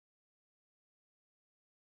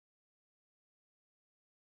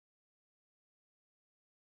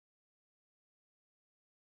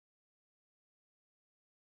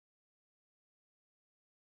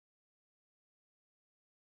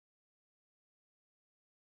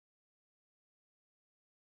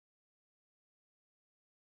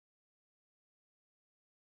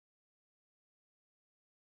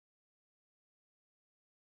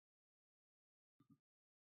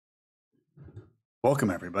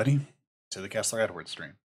Welcome, everybody, to the Kessler Edwards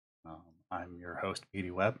stream. I'm your host,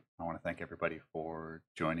 Petey Webb. I want to thank everybody for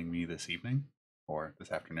joining me this evening or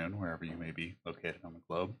this afternoon, wherever you may be located on the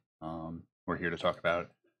globe. We're here to talk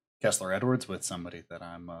about Kessler Edwards with somebody that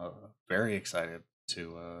I'm very excited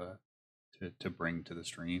to bring to the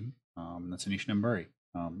stream. That's Aneesh Namburi.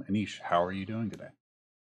 Aneesh, how are you doing today?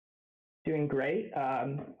 Doing great.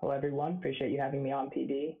 Hello, everyone. Appreciate you having me on,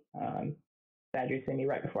 PD. Sad you're seeing me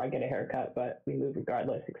right before I get a haircut, but we move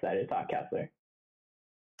regardless. Excited to talk Kessler.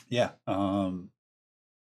 Yeah.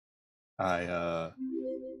 I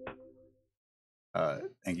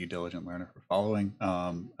thank you, Diligent Learner, for following.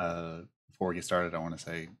 Before we get started, I want to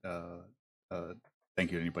say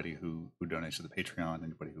thank you to anybody who donates to the Patreon,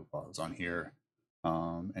 anybody who follows on here,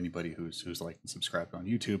 anybody who's liked and subscribed on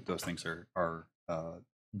YouTube. Those things are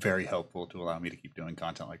very helpful to allow me to keep doing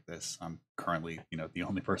content like this. I'm currently, the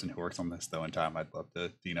only person who works on this, though. In time, I'd love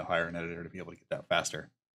to, hire an editor to be able to get that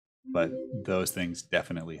faster. But those things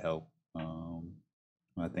definitely help.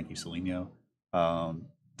 Thank you, Celinio.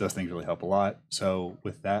 Those things really help a lot. So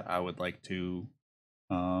with that, I would like to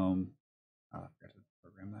I forgot to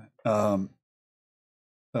program that.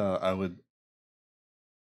 I would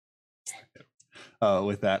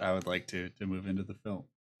with that, I would like to move into the film.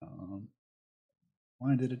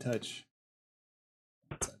 Why did it touch?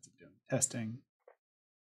 Besides of doing testing,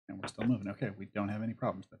 and we're still moving. Okay, we don't have any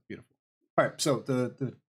problems. That's beautiful. All right, so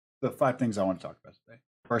the 5 things I want to talk about today.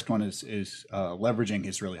 First one is leveraging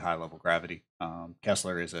his really high level gravity.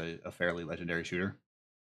 Kessler is a fairly legendary shooter,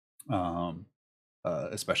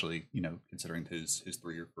 especially considering his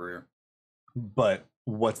 3-year career. But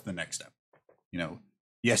what's the next step?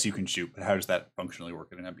 Yes, you can shoot, but how does that functionally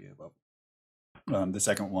work at an NBA level? The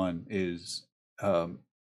second one is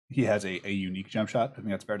he has a unique jump shot. I think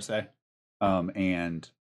that's fair to say, and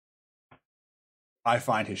I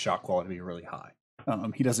find his shot quality to be really high.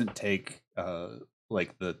 He doesn't take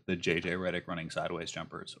like the JJ Redick running sideways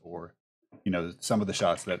jumpers, or some of the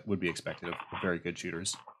shots that would be expected of very good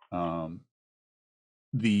shooters.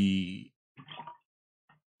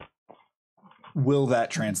 Will that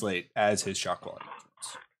translate as his shot quality?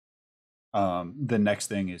 The next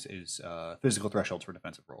thing is physical thresholds for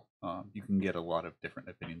defensive role. You can get a lot of different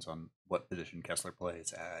opinions on what position Kessler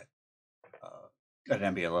plays at an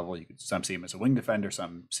NBA level. Some see him as a wing defender,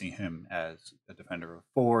 some see him as a defender of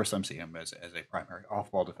 4, some see him as a primary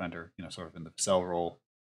off-ball defender, sort of in the cell role,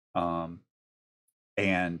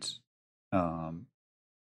 and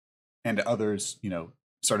others,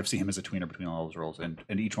 sort of see him as a tweener between all those roles, and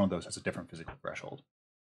each one of those has a different physical threshold.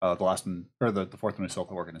 The last one, or the fourth one, is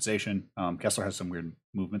self-organization. Kessler has some weird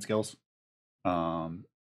movement skills.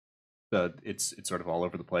 It's sort of all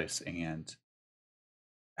over the place, and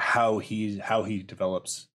how he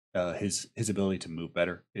develops his ability to move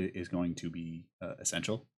better is going to be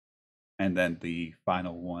essential. And then the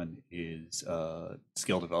final one is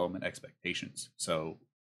skill development expectations. So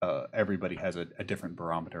everybody has a different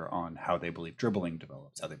barometer on how they believe dribbling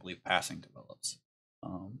develops, how they believe passing develops,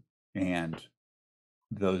 and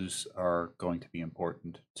those are going to be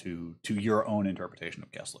important to your own interpretation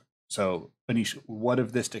of Kessler. So, Aneesh, what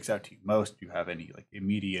of this sticks out to you most? Do you have any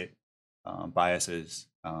immediate biases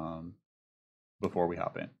before we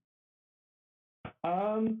hop in?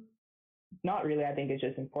 Not really. I think it's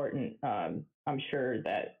just important. I'm sure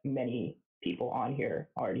that many people on here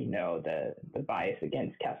already know the bias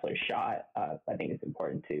against Kessler's shot. I think it's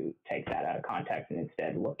important to take that out of context and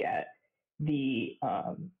instead look at the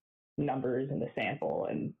numbers and the sample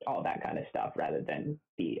and all that kind of stuff, rather than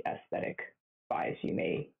the aesthetic bias you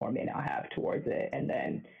may or may not have towards it. And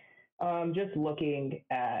then just looking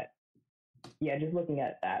at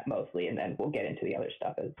that mostly, and then we'll get into the other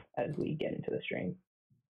stuff as we get into the stream.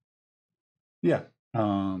 Yeah,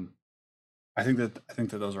 I think that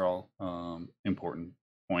those are all important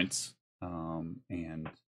points, and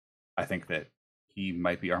I think that he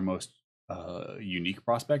might be our most unique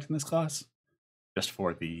prospect in this class, just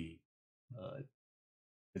for the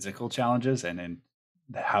physical challenges and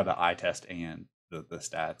how the eye test and the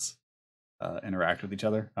stats interact with each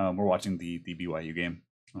other. We're watching the BYU game.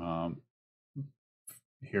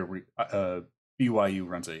 Here BYU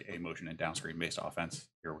runs a motion and downscreen based offense.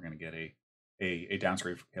 Here we're going to get a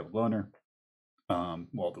downscreen from Caleb Lohner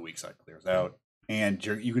while the weak side clears out. And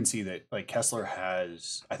you can see that Kessler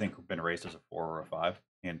has, I think, been raised as a 4 or a 5,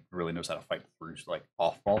 and really knows how to fight through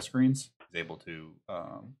off ball screens. He's able to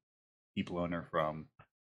keep Lohner from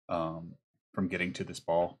getting to this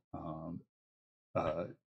ball,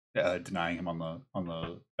 denying him on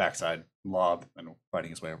the backside lob and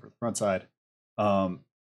fighting his way over the front side.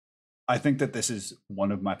 I think that this is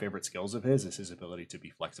one of my favorite skills of his, is his ability to be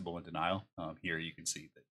flexible in denial. Here you can see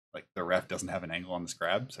that like the ref doesn't have an angle on this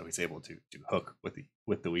grab, so he's able to hook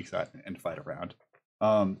with the weak side and fight around.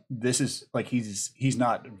 This is like he's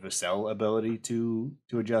not Vassell ability to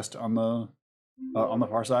adjust on the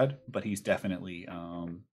far side, but he's definitely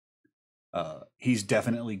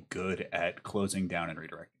good at closing down and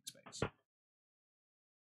redirecting space.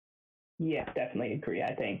 Yeah, definitely agree.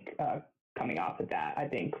 I think coming off of that, I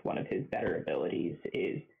think one of his better abilities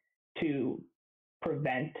is to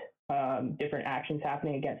prevent different actions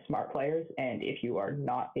happening against smart players. And if you're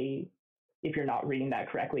not reading that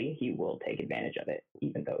correctly, he will take advantage of it,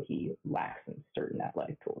 even though he lacks in certain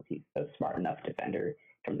athletic tools. He's a smart enough defender in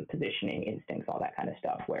terms of positioning, instincts, all that kind of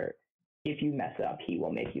stuff, where if you mess up, he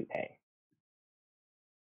will make you pay.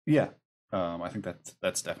 Yeah, I think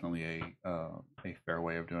that's definitely a fair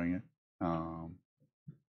way of doing it.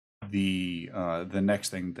 The next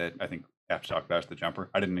thing that I think I have to talk about is the jumper.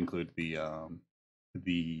 I didn't include the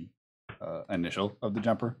initial of the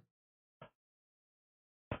jumper.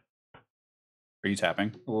 Are you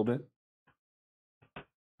tapping a little bit?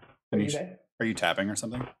 Aneesh, are you tapping or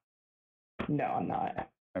something? No, I'm not.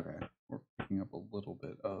 Okay, we're picking up a little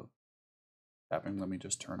bit of tapping. Let me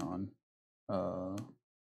just turn on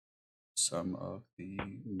some of the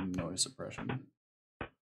noise suppression.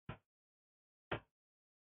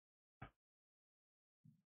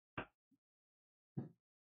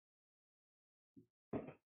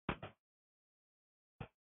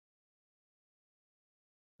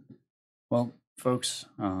 Well, folks,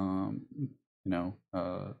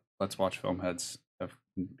 Let's Watch Film heads have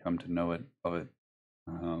come to know it of it.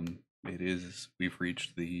 We've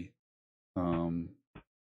reached the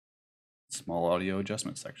small audio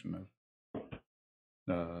adjustment section of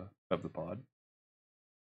the pod.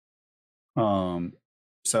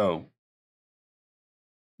 So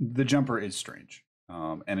the jumper is strange,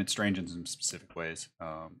 and it's strange in some specific ways.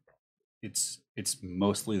 It's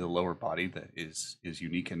mostly the lower body that is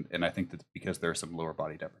unique, and I think that because there's some lower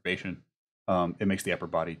body deprivation, it makes the upper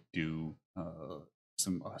body do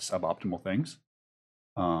some suboptimal things.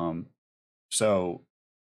 So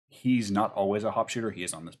he's not always a hop shooter. He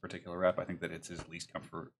is on this particular rep. I think that it's his least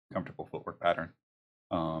comfortable footwork pattern,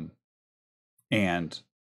 and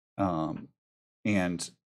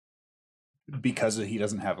because he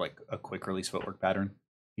doesn't have like a quick release footwork pattern,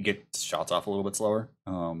 he gets shots off a little bit slower.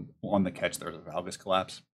 On the catch, there's a valgus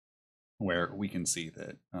collapse where we can see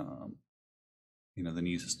that the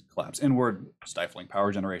knees collapse inward, stifling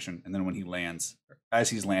power generation, and then when he lands, as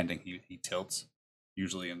he's landing, he tilts,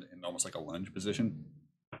 usually in almost like a lunge position,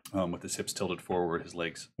 with his hips tilted forward, his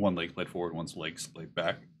legs, one leg laid forward, one's legs laid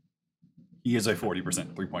back. He is a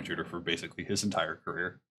 40% three-point shooter for basically his entire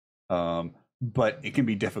career. But it can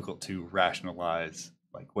be difficult to rationalize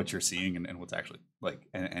like what you're seeing and what's actually like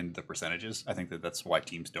and the percentages. I think that that's why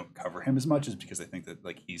teams don't cover him as much, is because they think that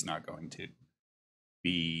like he's not going to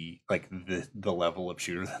be like the level of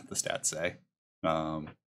shooter that the stats say.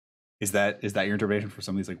 Is that your interpretation for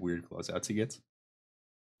some of these like weird closeouts he gets?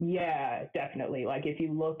 Yeah, definitely. Like if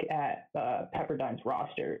you look at Pepperdine's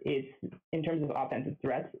roster, it's in terms of offensive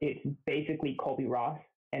threats, it's basically Colby Ross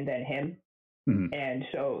and then him. Mm-hmm. And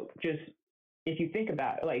so just if you think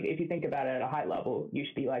about it at a high level, you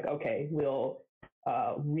should be like, okay, we'll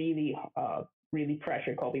really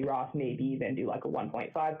pressure Colby Ross, maybe even do like a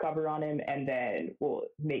 1.5 cover on him, and then we'll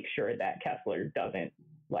make sure that Kessler doesn't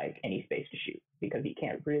like any space to shoot, because he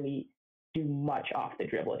can't really do much off the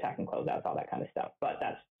dribble, attacking closeouts, all that kind of stuff. But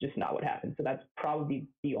that's just not what happened. So that's probably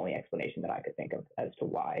the only explanation that I could think of as to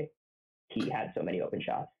why he had so many open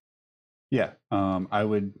shots. Yeah, I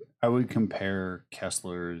would compare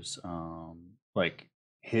Kessler's like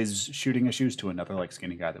his shooting issues to another like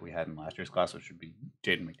skinny guy that we had in last year's class, which would be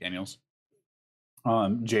Jaden McDaniels.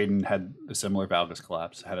 Jaden had a similar valgus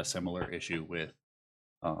collapse, had a similar issue with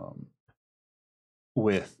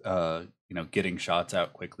getting shots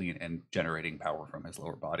out quickly and generating power from his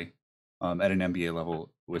lower body. At an NBA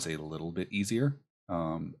level, it was a little bit easier.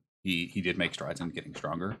 He did make strides in getting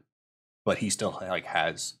stronger, but he still like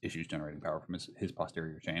has issues generating power from his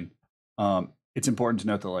posterior chain. It's important to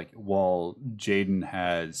note that like while Jaden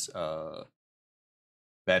has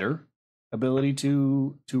better ability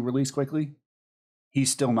to release quickly, he's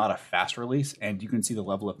still not a fast release, and you can see the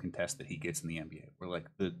level of contest that he gets in the NBA, where like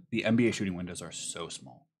the NBA shooting windows are so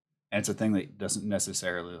small, and it's a thing that doesn't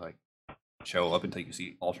necessarily like show up until you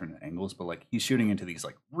see alternate angles. But like he's shooting into these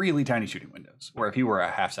like really tiny shooting windows, where if he were a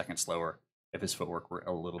half second slower, if his footwork were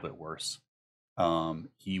a little bit worse,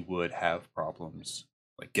 he would have problems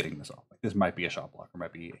like getting this off. Like this might be a shot block or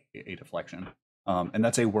might be a deflection. And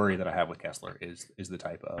that's a worry that I have with Kessler is the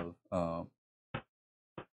type of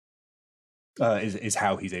is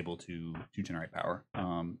how he's able to generate power.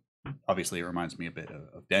 Obviously, it reminds me a bit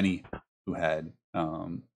of Denny, who had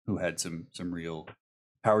some real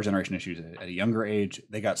power generation issues at a younger age.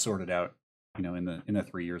 They got sorted out, in the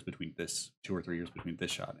 3 years between this 2 or 3 years between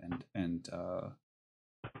this shot and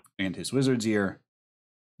his Wizards year.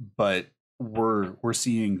 But we're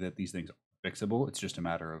seeing that these things are fixable. It's just a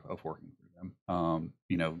matter of working through them.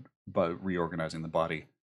 But reorganizing the body,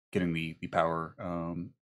 getting the power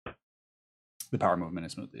movement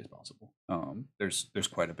as smoothly as possible. There's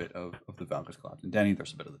quite a bit of the Valgus collapse in Denny.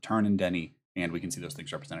 There's a bit of the turn in Denny, and we can see those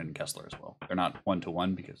things represented in Kessler as well. They're not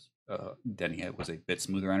 1-to-1 because Denny was a bit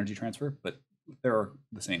smoother energy transfer, but there are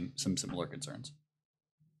some similar concerns.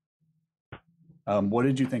 What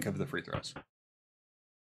did you think of the free throws?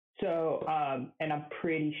 So, and I'm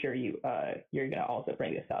pretty sure you're going to also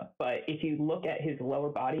bring this up, but if you look at his lower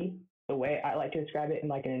body, the way I like to describe it in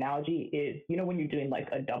like an analogy is, when you're doing like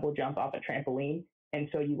a double jump off a trampoline, and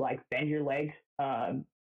so you like bend your legs,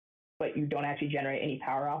 but you don't actually generate any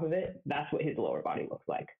power off of it. That's what his lower body looks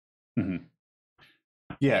like. Mm-hmm.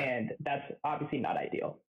 Yeah. And that's obviously not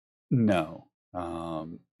ideal. No.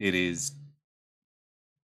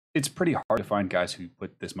 It's pretty hard to find guys who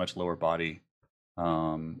put this much lower body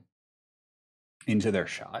into their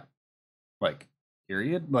shot, like,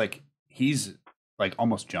 period. Like, he's like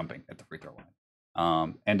almost jumping at the free throw line,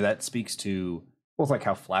 and that speaks to both like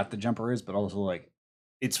how flat the jumper is, but also like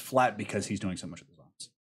it's flat because he's doing so much of his arms.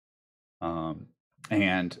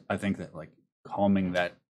 And I think that like calming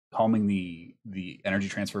the energy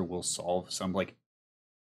transfer will solve some of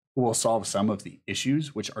the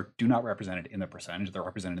issues, which do not represented in the percentage. They're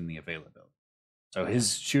represented in the availability. So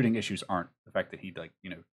his shooting issues aren't the fact that he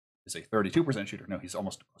is a 32% shooter. No, he's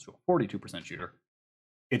almost close to a 42% shooter.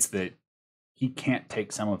 It's that he can't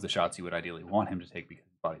take some of the shots you would ideally want him to take because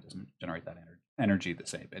his body doesn't generate that energy the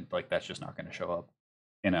same. And like that's just not going to show up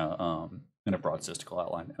in a broad statistical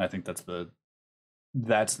outline. And I think that's the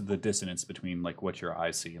dissonance between like what your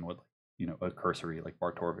eyes see and what a cursory like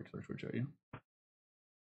Bartorvik search would show you.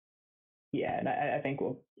 Yeah, and I think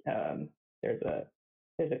there's a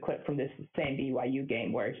clip from this same BYU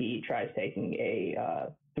game where he tries taking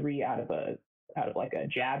a three out of like a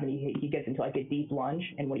jab, and he gets into like a deep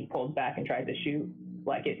lunge, and when he pulls back and tries to shoot,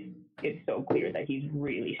 like it's so clear that he's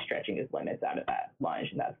really stretching his limits out of that lunge,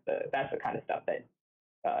 and that's the kind of stuff that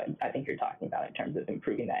I think you're talking about in terms of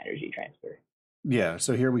improving that energy transfer. Yeah,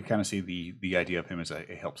 so here we kind of see the idea of him as a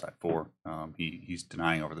help side four. He's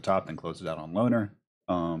denying over the top, then closes out on loner.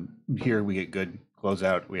 Here we get good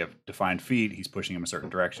closeout. We have defined feet. He's pushing him a certain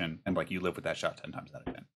direction, and like you live with that shot 10 times out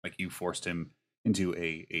of 10. Like you forced him into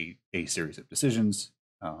a series of decisions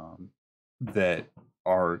that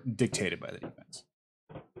are dictated by the defense.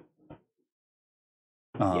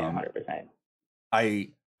 Yeah,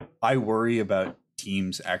 100%. I worry about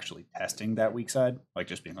teams actually testing that weak side, like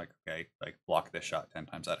just being like, okay, like block this shot 10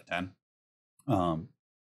 times out of 10.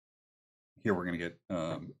 Here we're gonna get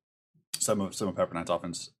some of Pepperdine's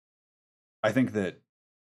offense. I think that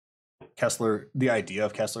the idea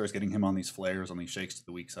of Kessler is getting him on these flares, on these shakes to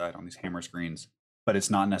the weak side, on these hammer screens, but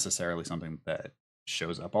it's not necessarily something that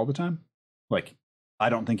shows up all the time. Like, I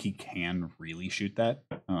don't think he can really shoot that.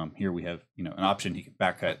 Here we have, an option. He can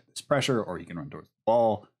back cut this pressure, or he can run towards the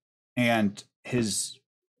ball. And his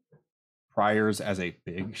priors as a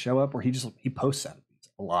big show up where he posts out of these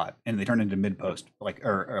a lot, and they turn into mid post, like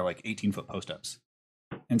or like 18-foot post ups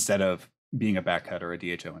instead of being a back cut or a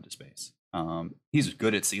DHO into space. He's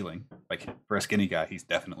good at sealing. Like for a skinny guy, he's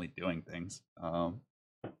definitely doing things.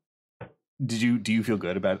 Do you feel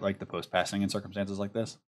good about like the post passing in circumstances like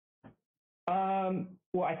this?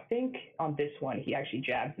 Well, I think on this one he actually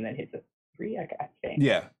jabs and then hits a three. I think.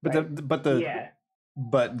 Yeah, but right?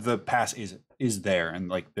 But the pass is there, and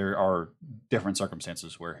like there are different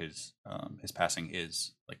circumstances where his passing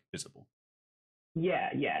is like visible. Yeah,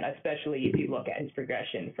 and especially if you look at his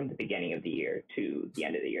progression from the beginning of the year to the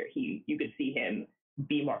end of the year, you could see him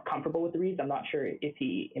be more comfortable with the reads. I'm not sure if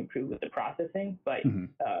he improved with the processing, but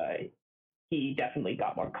he definitely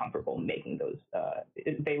got more comfortable making those.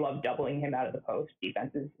 They love doubling him out of the post,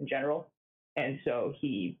 defenses in general, and so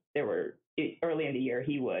early in the year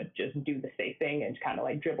he would just do the safe thing and kind of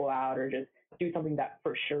like dribble out or just do something that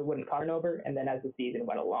for sure wouldn't caught over. And then as the season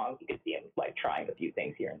went along, you could see him like trying a few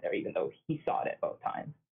things here and there, even though he saw it at both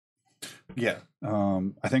times. Yeah,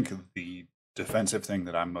 I think the defensive thing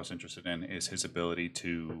that I'm most interested in is his ability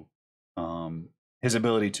to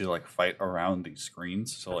like fight around these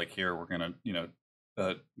screens. So like here we're gonna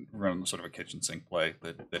running sort of a kitchen sink play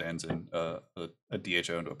that ends in a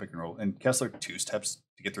DHO into a pick and roll. And Kessler 2 steps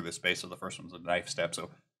to get through this space. So the first one's a knife step, so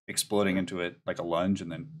exploding into it like a lunge,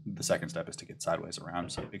 and then the second step is to get sideways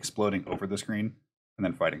around, so exploding over the screen and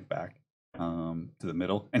then fighting back to the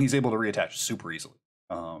middle. And he's able to reattach super easily.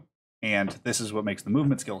 And this is what makes the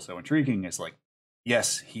movement skill so intriguing. Is like,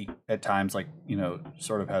 yes, he at times like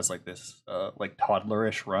sort of has like this like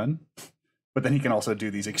toddlerish run, but then he can also do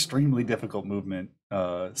these extremely difficult movement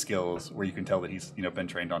skills where you can tell that he's been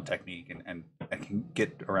trained on technique and can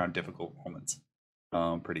get around difficult moments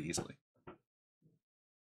pretty easily.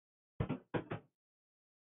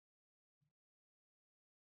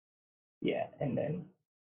 Yeah, and then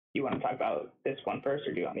you want to talk about this one first,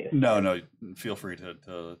 or do you want me to? No, feel free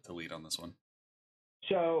to lead on this one.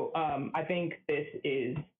 So I think this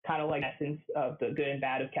is kind of like essence of the good and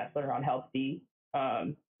bad of Kessler on Health D.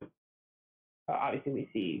 Obviously, we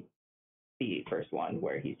see the first one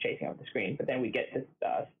where he's chasing up the screen, but then we get this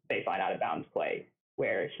baseline out of bounds play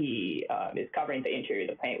where he is covering the interior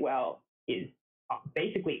of the paint well, is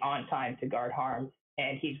basically on time to guard harms,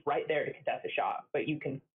 and he's right there to contest a shot. But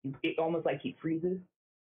it's almost like he freezes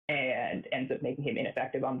and ends up making him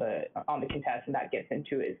ineffective on the contest, and that gets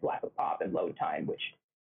into his lack of pop and load time, which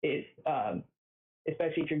is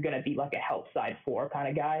especially if you're going to be like a help side 4 kind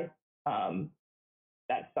of guy.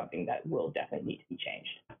 That's something that will definitely need to be changed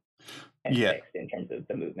and fixed in terms of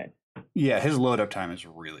the movement. Yeah, his load up time is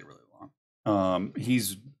really, really long.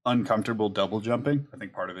 He's uncomfortable double jumping. I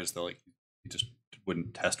think part of it is that like he just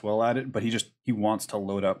wouldn't test well at it, but he wants to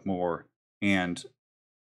load up more. And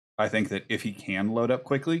I think that if he can load up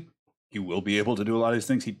quickly, he will be able to do a lot of these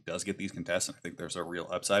things. He does get these contests, and I think there's a real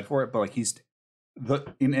upside for it. But like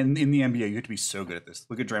in the NBA, you have to be so good at this.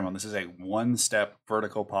 Look at Draymond. This is a 1-step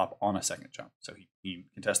vertical pop on a second jump. So he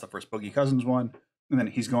contests the first Boogie Cousins one, and then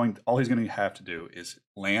all he's going to have to do is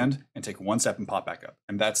land and take 1 step and pop back up.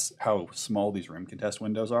 And that's how small these rim contest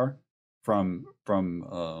windows are from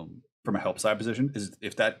a help side position. Is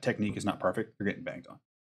if that technique is not perfect, you're getting banged on.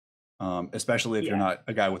 Especially if you're not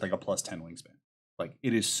a guy with like a +10 wingspan. Like,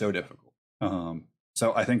 it is so difficult.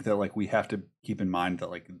 So I think that like we have to keep in mind that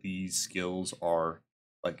like these skills are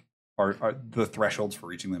the thresholds for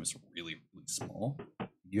reaching them is really, really small.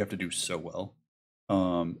 You have to do so well.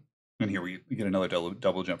 And here we get another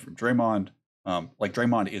double jump from Draymond. Like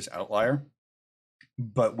Draymond is outlier,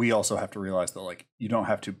 but we also have to realize that like you don't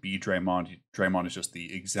have to be Draymond. Draymond is just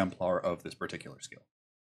the exemplar of this particular skill.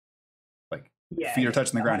 Like feet are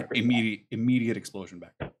touching the ground, 100%. immediate explosion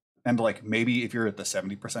back up. And like maybe if you're at the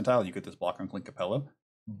 70th percentile, you get this block on Clint Capella,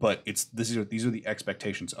 but these are the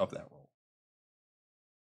expectations of that role.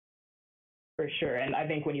 For sure, and I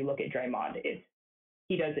think when you look at Draymond,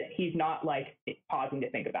 he's not like pausing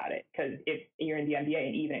to think about it, because if you're in the NBA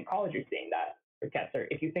and even in college you're seeing that for Kessler,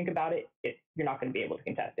 if you think about it, you're not going to be able to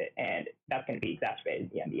contest it, and that's going to be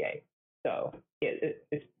exacerbated in the NBA. So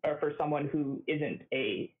it's for someone who isn't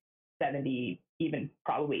a 70, even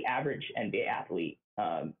probably average NBA athlete.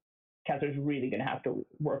 Kessler's really going to have to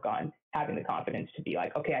work on having the confidence to be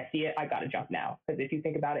like, okay, I see it, I got to jump now. Because if you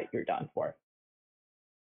think about it, you're done for.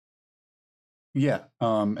 Yeah,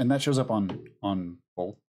 and that shows up on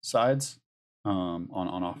both sides,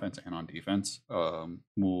 on offense and on defense.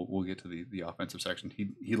 We'll get to the offensive section.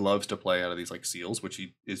 He loves to play out of these like seals, which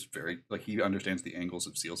he is very like he understands the angles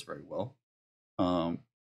of seals very well.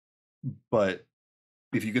 But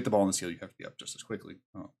if you get the ball in the seal, you have to be up just as quickly,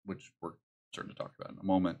 which we're starting to talk about in a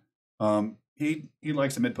moment. He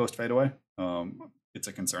likes a mid post fadeaway. It's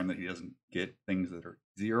a concern that he doesn't get things that are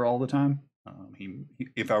easier all the time.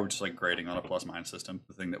 If I were just like grading on a plus-minus system,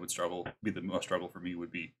 the thing that would be the most struggle for me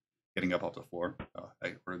would be getting up off the floor.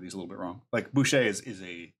 I ordered these a little bit wrong. Like Boucher is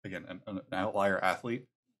again an outlier athlete,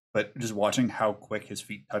 but just watching how quick his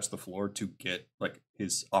feet touch the floor to get like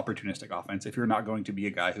his opportunistic offense. If you're not going to be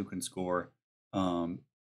a guy who can score,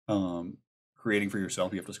 creating for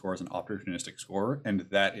yourself, you have to score as an opportunistic scorer, and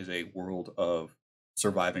that is a world of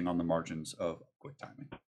surviving on the margins of quick timing.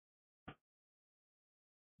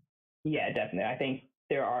 Yeah, definitely. I think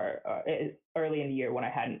there are early in the year when I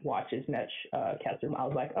hadn't watched as much Kessler, I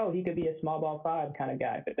was like, oh, he could be a small ball 5 kind of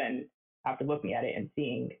guy. But then after looking at it and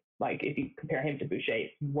seeing, like, if you compare him to Boucher,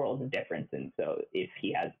 it's worlds of difference. And so if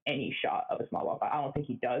he has any shot of a small ball 5, I don't think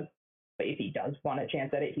he does. But if he does want a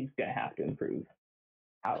chance at it, he's going to have to improve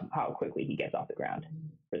how quickly he gets off the ground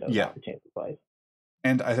for those opportunity plays.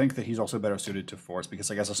 And I think that he's also better suited to force because,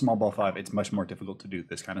 like, as a small ball 5, it's much more difficult to do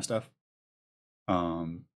this kind of stuff.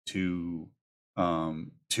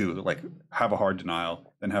 To like have a hard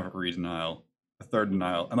denial, then have a re-denial, a third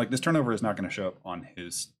denial, and like this turnover is not going to show up on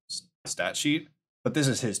his stat sheet, but this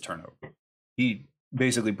is his turnover. He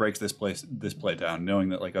basically breaks this play down, knowing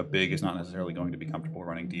that like a big is not necessarily going to be comfortable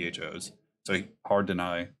running DHOs. So he hard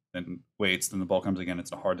deny, then waits, then the ball comes again.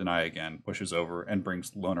 It's a hard deny again, pushes over, and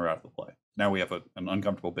brings Loner out of the play. Now we have an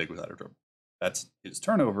uncomfortable big without a dribble. That's his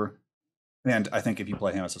turnover. And I think if you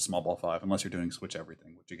play him as a small ball 5, unless you're doing switch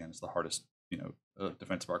everything, which again is the hardest,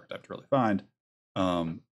 defensive archetype to really find,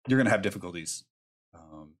 you're going to have difficulties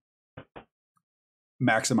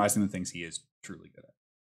maximizing the things he is truly good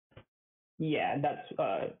at. Yeah, that's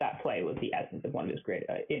that play was the essence of one of his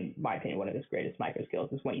in my opinion, one of his greatest micro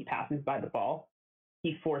skills is when he passes by the ball,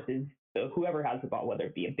 he forces whoever has the ball, whether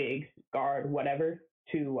it be a big guard, whatever,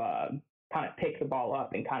 to kind of pick the ball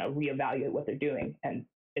up and kind of reevaluate what they're doing. And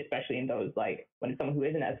especially in those, like when someone who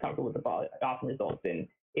isn't as comfortable with the ball, it often results in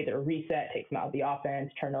either a reset, takes them out of the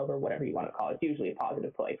offense, turnover, whatever you want to call it. It's usually a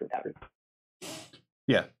positive play for Peppers.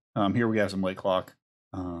 Yeah. Here we have some late clock.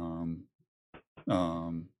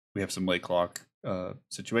 We have some late clock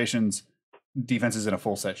situations. Defense is in a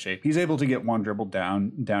full set shape. He's able to get one dribble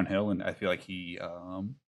downhill, and I feel like he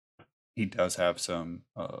does have some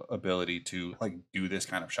ability to like do this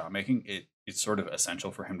kind of shot making. It's sort of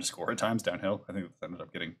essential for him to score at times downhill. I think that ended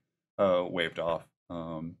up getting waved off,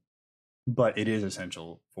 but it is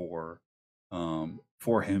essential for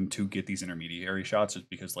him to get these intermediary shots, just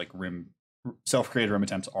because like self-created rim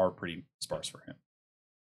attempts are pretty sparse for him.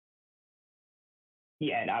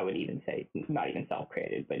 Yeah, and I would even say not even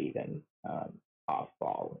self-created, but even off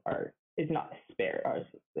ball, or it's not spare, or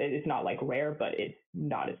it's not like rare, but it's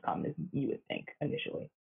not as common as you would think initially.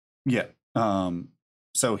 Yeah.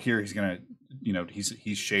 So here he's gonna,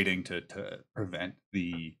 he's shading to prevent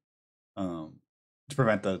the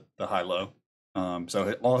high low.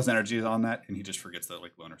 So all his energy is on that, and he just forgets that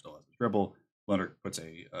like Loner still has the dribble. Loner puts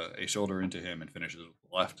a shoulder into him and finishes with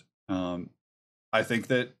the left. I think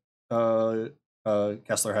that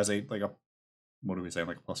Kessler has a what do we say,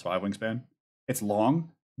 like a +5 wingspan. It's long,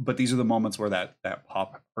 but these are the moments where that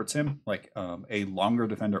pop hurts him. Like a longer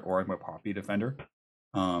defender or a more poppy defender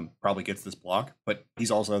probably gets this block, but he's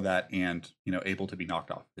also that, and able to be knocked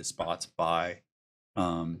off his spots by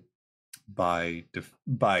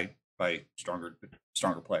stronger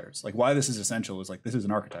players. Like why this is essential is like this is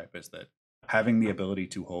an archetype, is that having the ability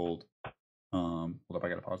to hold. Hold up, I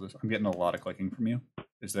gotta pause this. I'm getting a lot of clicking from you.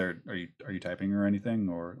 Are you typing or anything,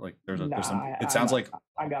 or like there's some? It sounds like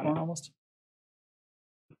I got my almost.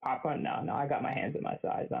 No, I got my hands at my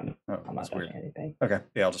sides. I'm not touching weird. anything. Okay,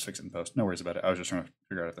 yeah, I'll just fix it in post. No worries about it. I was just trying to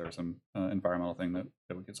figure out if there was some environmental thing that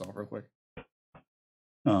we could solve real quick.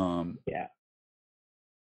 Yeah.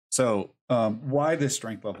 So why this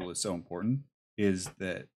strength level is so important is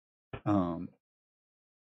that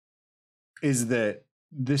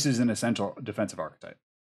this is an essential defensive archetype.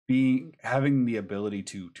 Having the ability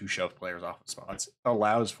to shove players off of spots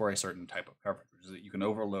allows for a certain type of coverage, which is that you can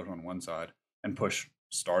overload on one side and push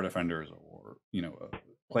star defenders or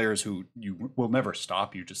players who you will never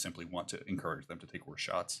stop. You just simply want to encourage them to take worse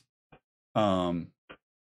shots. So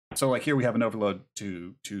like here we have an overload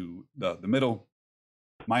to the middle.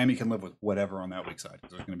 Miami can live with whatever on that weak side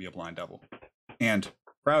because there's going to be a blind double, and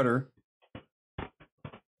Crowder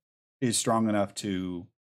is strong enough to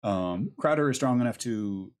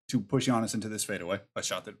push Giannis into this fadeaway, a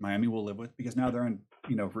shot that Miami will live with because now they're in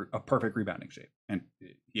a perfect rebounding shape, and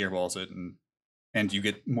he airballs it, and you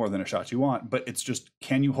get more than a shot you want. But it's just,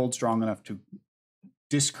 can you hold strong enough to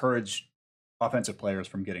discourage offensive players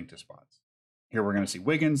from getting to spots? Here we're going to see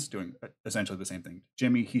Wiggins doing essentially the same thing.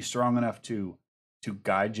 Jimmy, he's strong enough to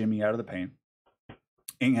guide Jimmy out of the paint,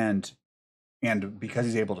 and because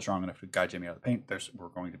he's able to strong enough to guide Jimmy out of the paint, we're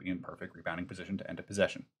going to be in perfect rebounding position to end a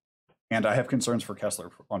possession. And I have concerns for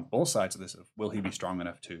Kessler on both sides of this. Of will he be strong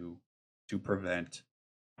enough to prevent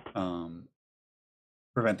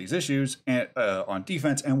these issues and on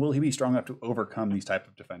defense, and will he be strong enough to overcome these type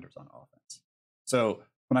of defenders on offense? So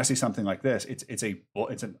when I see something like this, it's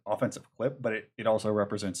an offensive clip, but it also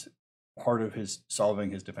represents part of his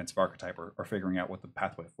solving his defensive archetype or figuring out what the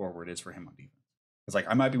pathway forward is for him on defense. It's like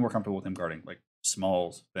I might be more comfortable with him guarding like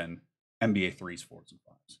smalls than NBA 3s, 4s, and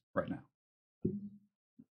 5s right now.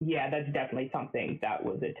 Yeah, that's definitely something that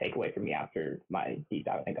was a takeaway for me after my deep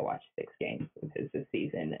dive. I think I watched 6 games of his this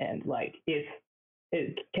season, and like if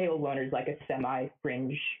Caleb Loner's like a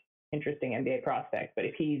semi-fringe, interesting NBA prospect, but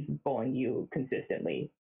if he's bullying you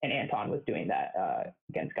consistently, and Anton was doing that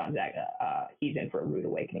against Gonzaga, he's in for a rude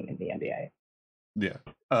awakening in the NBA. Yeah,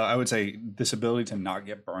 I would say this ability to not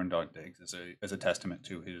get burned on digs is a testament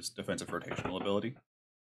to his defensive rotational ability.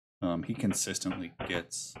 He consistently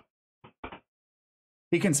gets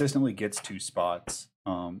to spots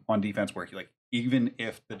on defense where he even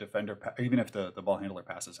if the ball handler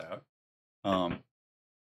passes out,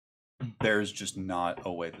 there's just not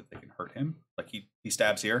a way that they can hurt him. Like he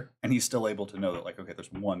stabs here, and he's still able to know that, like, okay, there's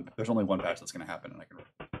only one patch that's going to happen, and I can.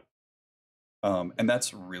 And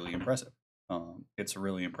that's really impressive. It's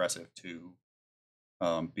really impressive to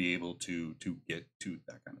be able to get to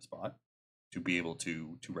that kind of spot, to be able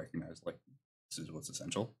to recognize, like, this is what's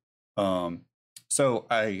essential. So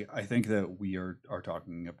I think that we are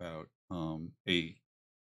talking about a.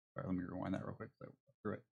 Sorry, let me rewind that real quick.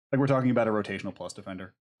 Through it. Like, we're talking about a rotational plus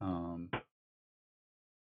defender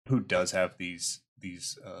who does have these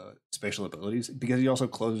spatial abilities, because he also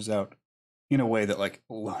closes out in a way that, like,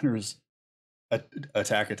 Loner's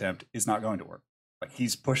attack attempt is not going to work. Like,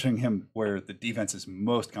 he's pushing him where the defense is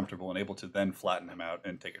most comfortable and able to then flatten him out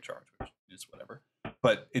and take a charge, which is whatever.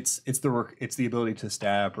 But it's the ability to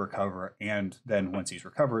stab, recover, and then once he's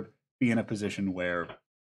recovered, be in a position where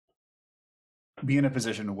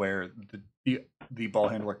the ball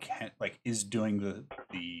handler can't, like, is doing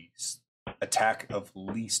the attack of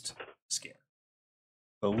least scare,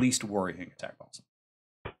 the least worrying attack possible.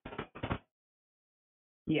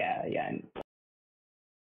 Yeah, and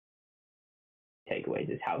takeaways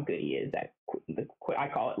is how good he is at I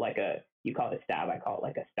call it like you call it a stab, I call it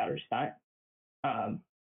like a stutter stunt,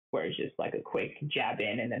 where it's just like a quick jab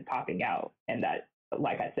in and then popping out, and that,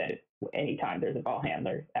 like I said, anytime there's a ball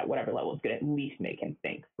handler at whatever level, it's going to at least make him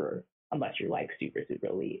think, unless you're like super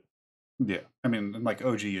elite. Yeah, I mean, like,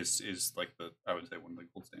 OG is like I would say one of the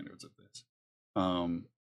gold standards of this.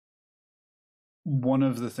 One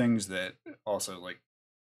of the things that also, like,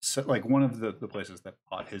 so, like, one of the places that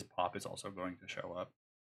his pop is also going to show up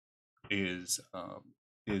is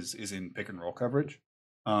in pick and roll coverage.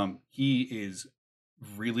 He is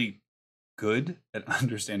really good at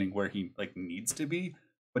understanding where he, like, needs to be,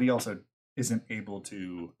 but he also isn't able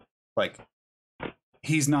to, like,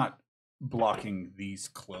 he's not blocking these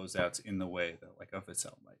closeouts in the way that, like, a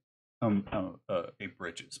Vassell might, a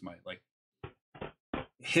Bridges might. Like,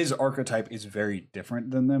 his archetype is very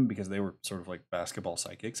different than them because they were sort of like basketball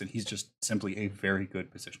psychics, and he's just simply a very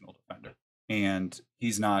good positional defender. And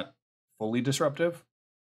he's not fully disruptive.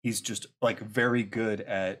 He's just, like, very good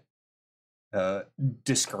at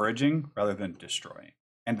discouraging rather than destroying,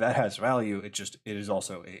 and that has value. It is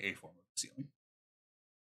also a form of ceiling.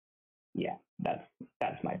 Yeah,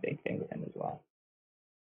 that's my big thing with him as well.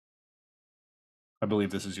 I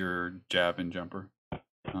believe this is your jab and jumper.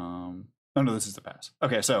 Oh no, this is the pass.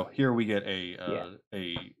 Okay, so here we get a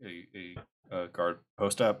guard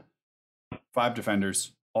post up, 5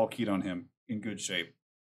 defenders, all keyed on him, in good shape.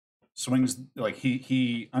 Swings, like,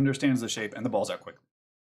 he understands the shape, and the ball's out quickly.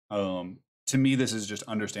 To me, this is just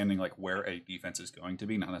understanding, like, where a defense is going to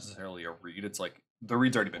be, not necessarily a read. It's like the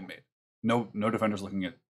read's already been made. No defender's looking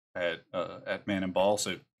at man and ball,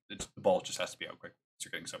 so the ball just has to be out quick. So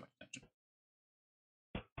you're getting so much attention.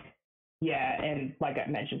 Yeah, and like I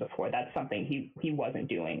mentioned before, that's something he wasn't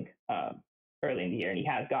doing early in the year, and he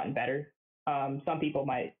has gotten better. Some people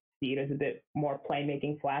might see it as a bit more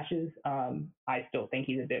playmaking flashes. I still think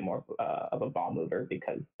he's a bit more of a ball mover,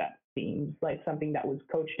 because that seems like something that was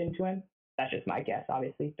coached into him. That's just my guess.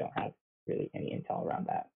 Obviously, don't have really any intel around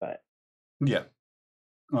that, but yeah.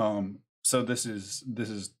 So this is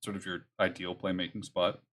sort of your ideal playmaking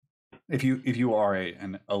spot. If you are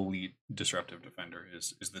an elite disruptive defender,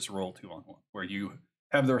 is this roll 2-on-1 where you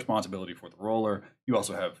have the responsibility for the roller, you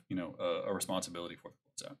also have, a responsibility for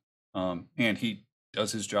the closeout. And he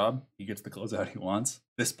does his job. He gets the closeout he wants.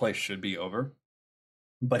 This play should be over,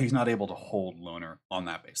 but he's not able to hold Loner on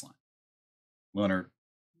that baseline. Loner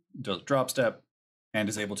does drop step and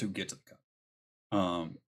is able to get to the cut.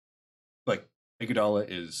 Like, Iguodala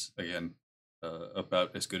is, again,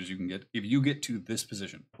 about as good as you can get. If you get to this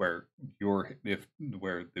position where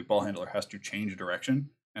where the ball handler has to change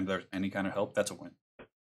direction and there's any kind of help, that's a win.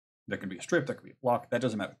 There can be a strip, there can be a block. That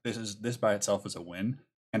doesn't matter. This by itself is a win.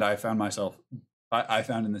 And I found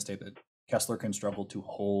in this tape that Kessler can struggle to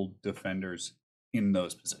hold defenders in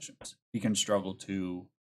those positions. He can struggle to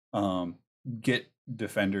get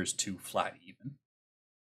defenders to flat even.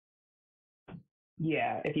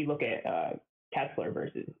 Yeah, if you look at Kessler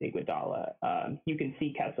versus Iguodala, you can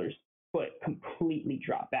see Kessler's foot completely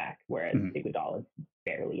drop back, whereas Iguodala's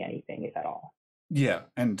barely anything, if at all. Yeah,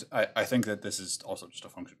 and I think that this is also just a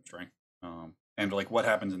function of strength. And, like, what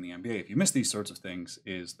happens in the NBA, if you miss these sorts of things,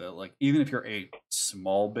 is that, like, even if you're a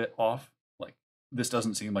small bit off, like, this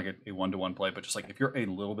doesn't seem like a one-to-one play, but just, like, if you're a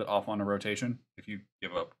little bit off on a rotation, if you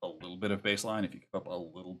give up a little bit of baseline, if you give up a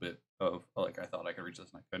little bit of, like, I thought I could reach this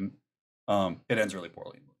and I couldn't, it ends really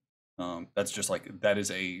poorly. That's just, like, that is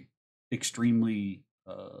a extremely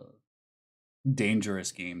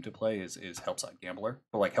dangerous game to play is help side gambler,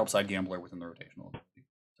 but, like, help side gambler within the rotational ability.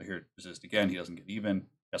 So here resist again. He doesn't get even.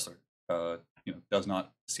 Kessler, does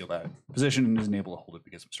not steal that position and isn't able to hold it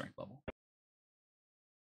because of strength level.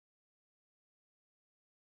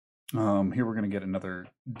 Here we're going to get another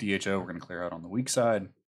DHO. We're going to clear out on the weak side.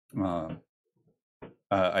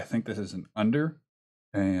 I think this is an under,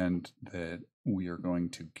 and that we are going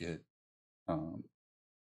to get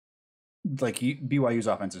BYU's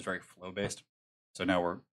offense is very flow based. So now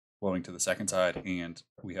we're flowing to the second side, and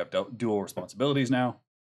we have dual responsibilities now.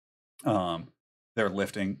 They're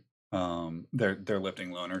lifting. They're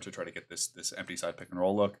lifting loner to try to get this empty side pick and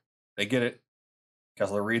roll look. They get it.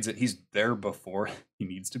 Kessler reads it. He's there before he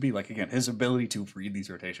needs to be. Like, again, his ability to read these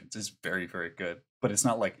rotations is very, very good. But it's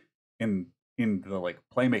not like in the like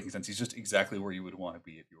playmaking sense. He's just exactly where you would want to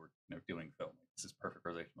be if you were doing film. This is perfect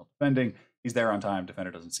rotational defending. He's there on time.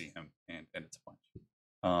 Defender doesn't see him, and it's a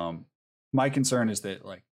punch. My concern is that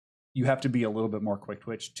like you have to be a little bit more quick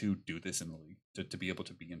twitch to do this in the league to be able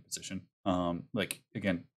to be in position. Like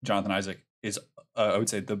again, Jonathan Isaac is I would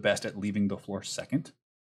say the best at leaving the floor second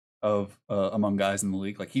of among guys in the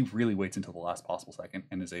league. Like he really waits until the last possible second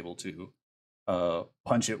and is able to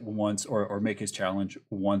punch it once or make his challenge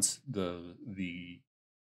once the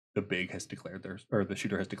big has declared theirs or the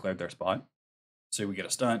shooter has declared their spot. So we get a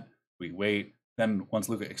stunt, we wait. Then once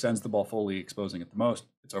Luka extends the ball fully, exposing it the most,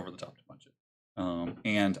 it's over the top to punch it.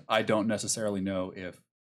 And I don't necessarily know if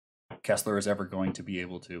Kessler is ever going to be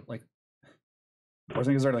able to like.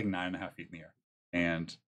 Porzingis are like 9.5 feet in the air,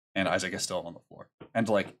 and Isaac is still on the floor. And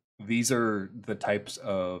like these are the types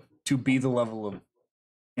of to be the level of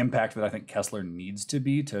impact that I think Kessler needs to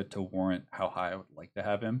be to warrant how high I would like to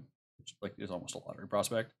have him, which like is almost a lottery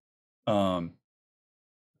prospect.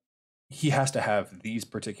 He has to have these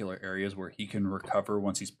particular areas where he can recover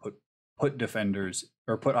once he's put defenders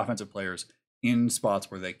or put offensive players in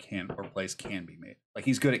spots where they can or plays can be made. Like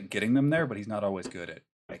he's good at getting them there, but he's not always good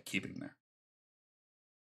at keeping there.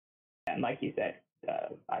 And like you said,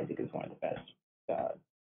 Isaac is one of the best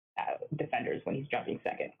defenders when he's jumping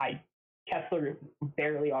second. Kessler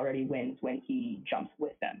barely already wins when he jumps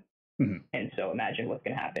with them. Mm-hmm. And so imagine what's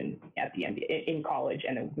going to happen at the NBA in college,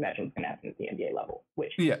 and then imagine what's going to happen at the NBA level,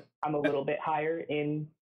 which I'm a little bit higher in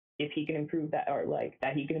if he can improve that or like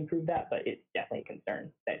that he can improve that, but it's definitely a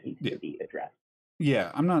concern that needs to be addressed.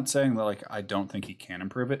 Yeah, I'm not saying that like I don't think he can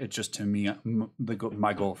improve it. It's just to me,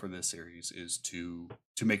 my goal for this series is to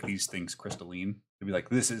make these things crystalline. To be like,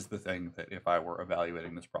 this is the thing that if I were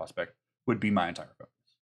evaluating this prospect would be my entire focus.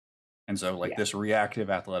 And so like this reactive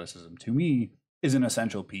athleticism to me is an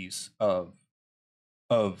essential piece of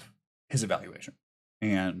his evaluation,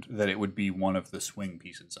 and that it would be one of the swing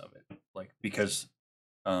pieces of it. Like because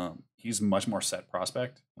he's a much more set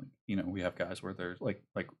prospect. Like, we have guys where there's like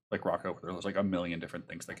Rocco, where there's like a million different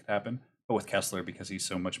things that could happen. But with Kessler, because he's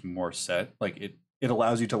so much more set, like it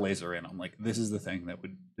allows you to laser in on like this is the thing that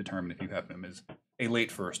would determine if you have him as a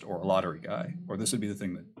late first or a lottery guy, or this would be the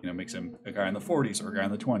thing that makes him a guy in the 40s or a guy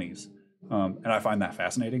in the 20s. And I find that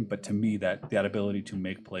fascinating. But to me, that ability to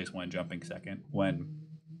make plays when jumping second, when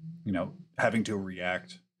having to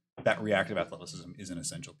react, that reactive athleticism is an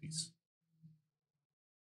essential piece.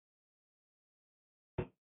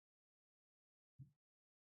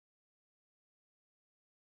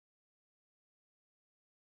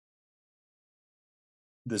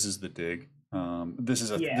 This is the dig. This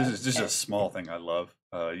is a small thing I love.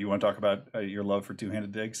 You want to talk about your love for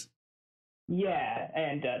two-handed digs? Yeah,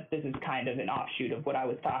 and this is kind of an offshoot of what I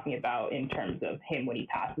was talking about in terms of him when he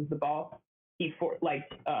passes the ball. He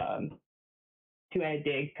two-handed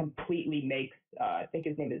dig completely makes. I think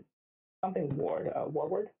his name is something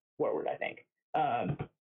Warward, I think.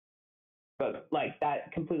 But like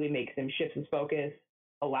that completely makes him shift his focus,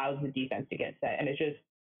 allows the defense to get set, and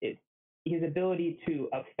it's his ability to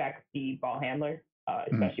affect the ball handler,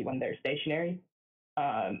 especially when they're stationary,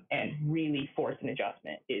 and really force an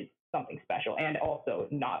adjustment is something special, and also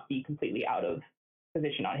not be completely out of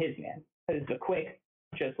position on his man. Because the quick,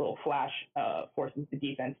 just little flash forces the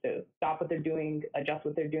defense to stop what they're doing, adjust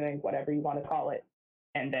what they're doing, whatever you want to call it,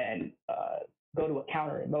 and then go to a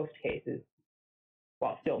counter in most cases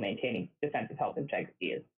while still maintaining defensive health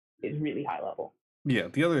integrity is really high level. Yeah,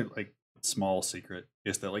 the other like small secret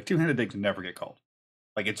is that like two-handed digs never get called.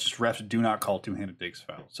 Like it's just refs do not call two-handed digs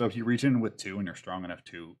foul. So if you reach in with two and you're strong enough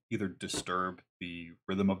to either disturb the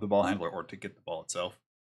rhythm of the ball handler or to get the ball itself,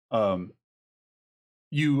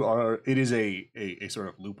 it is a sort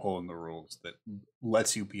of loophole in the rules that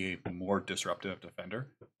lets you be a more disruptive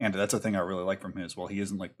defender. And that's a thing I really like from him as well. He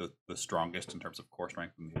isn't like the strongest in terms of core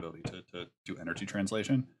strength and the ability to do energy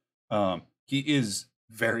translation. He is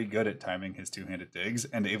very good at timing his two-handed digs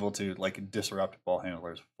and able to like disrupt ball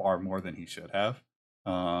handlers far more than he should have.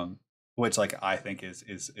 which like I think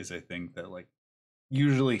is a thing that like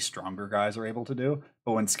usually stronger guys are able to do,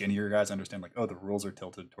 but when skinnier guys understand like, oh, the rules are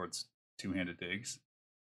tilted towards two-handed digs.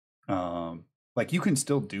 Like you can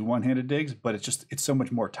still do one-handed digs, but it's so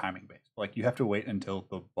much more timing based. Like you have to wait until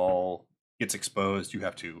the ball gets exposed. You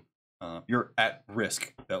have to you're at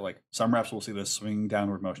risk that like some refs will see this swing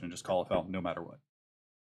downward motion and just call a foul no matter what.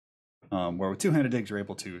 Where with two-handed digs, you're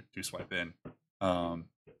able to swipe in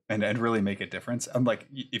and really make a difference. I'm like,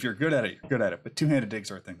 if you're good at it, you're good at it. But two-handed digs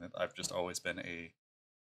are a thing that I've just always been a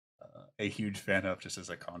huge fan of just as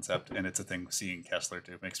a concept, and it's a thing seeing Kessler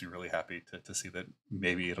do makes me really happy to see that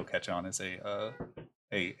maybe it'll catch on as a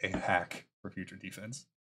hack for future defense.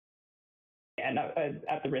 And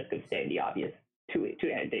at the risk of stating the obvious,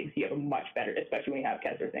 two-handed digs, you have a much better, especially when you have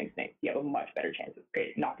Kessler saying snakes, you have a much better chance of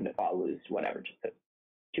knocking the ball loose, whatever, just because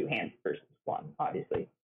two hands versus one, obviously.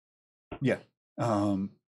 Yeah.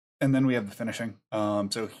 And then we have the finishing.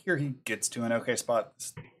 So here he gets to an okay spot.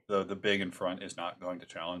 The big in front is not going to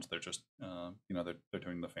challenge. They're just, they're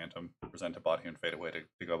doing the phantom, present a body and fade away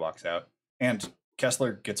to go box out. And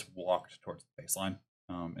Kessler gets walked towards the baseline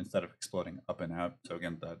instead of exploding up and out. So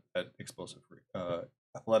again, that explosive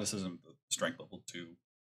athleticism, the strength level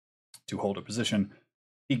to hold a position.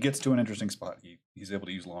 He gets to an interesting spot. He's able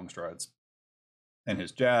to use long strides and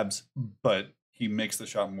his jabs, but he makes the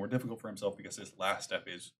shot more difficult for himself because his last step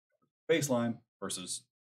is baseline versus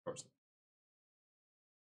towards.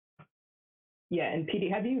 Yeah, and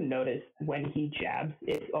PD, have you noticed when he jabs,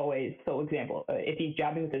 it's always, so example, if he's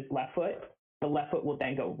jabbing with his left foot, the left foot will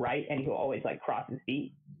then go right and he'll always like cross his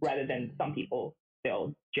feet, rather than some people,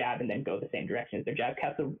 they'll jab and then go the same direction as their jab.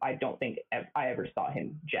 Kessler, I don't think I ever saw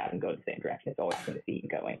him jab and go the same direction. It's always from the feet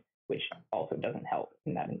and going, which also doesn't help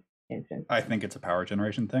in that instance. I think it's a power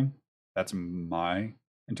generation thing. That's my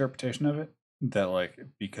interpretation of it. That like,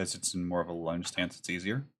 because it's in more of a lunge stance, it's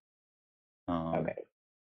easier. Okay.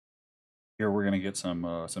 Here we're gonna get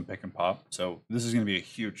some pick and pop. So this is gonna be a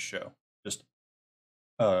huge show. Just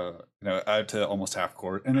out to almost half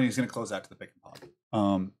court, and then he's gonna close out to the pick and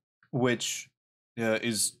pop. Which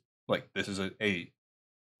is like this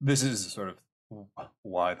is sort of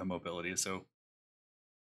why the mobility is so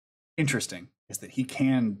interesting. Is that he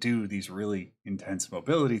can do these really intense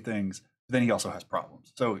mobility things, but then he also has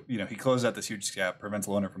problems. So he closes out this huge gap, prevents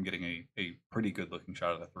Loner from getting a pretty good looking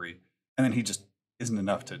shot at a three, and then he just isn't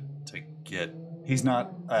enough to get. He's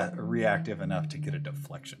not reactive enough to get a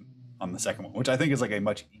deflection on the second one, which I think is like a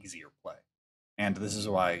much easier play. And this is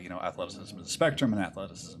why athleticism is a spectrum and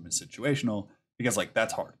athleticism is situational, because like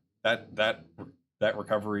that's hard. That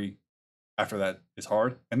recovery after that is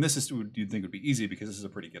hard, and this is what you'd think would be easy because this is a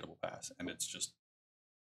pretty gettable pass, and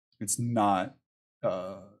it's not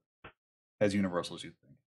as universal as you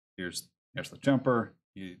think. Here's the jumper.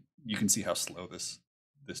 You can see how slow this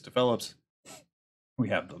develops. We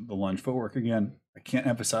have the lunge footwork again. I can't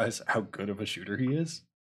emphasize how good of a shooter he is,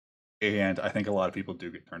 and I think a lot of people do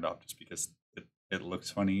get turned off just because it looks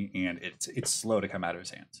funny and it's slow to come out of his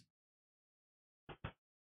hands.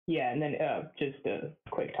 Yeah, and then just a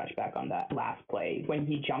quick touchback on that last play. When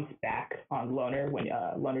he jumps back on Loner, when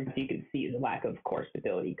Loner, you can see his lack of core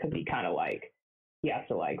stability because he kind of like he has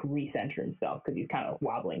to like recenter himself because he's kind of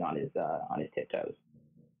wobbling on his tiptoes.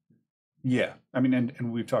 Yeah, I mean,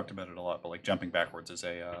 and we've talked about it a lot, but like jumping backwards is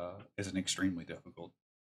an extremely difficult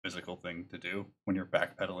physical thing to do when you're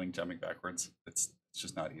backpedaling. Jumping backwards, it's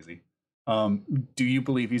just not easy. Do you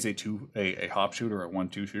believe he's a hop shooter or a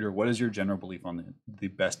 1-2 shooter? What is your general belief on the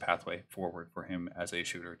best pathway forward for him as a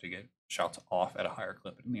shooter to get shots off at a higher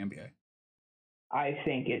clip in the NBA? I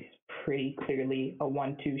think it's pretty clearly a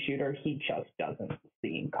 1-2 shooter. He just doesn't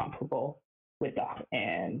seem comfortable with that,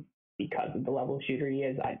 and because of the level of shooter he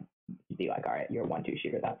is, I'd be like, all right, you're a 1-2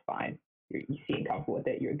 shooter, that's fine. You seem comfortable with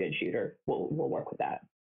it. You're a good shooter. We'll work with that.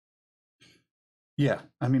 Yeah,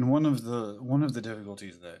 I mean, one of the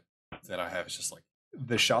difficulties that I have is just like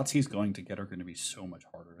the shots he's going to get are going to be so much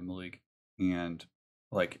harder in the league, and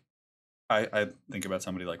like I think about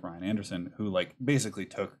somebody like Ryan Anderson who like basically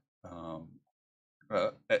took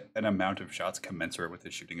an amount of shots commensurate with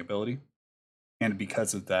his shooting ability, and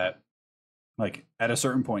because of that, like at a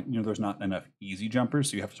certain point, there's not enough easy jumpers,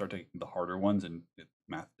 so you have to start taking the harder ones, and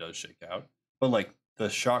math does shake out. But like the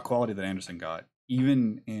shot quality that Anderson got,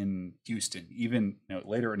 even in Houston, even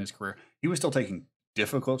later in his career, he was still taking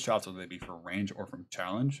difficult shots, whether they be for range or from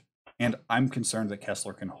challenge. And I'm concerned that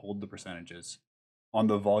Kessler can hold the percentages on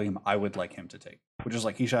the volume I would like him to take, which is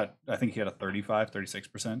like I think he had a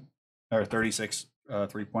 36% or 36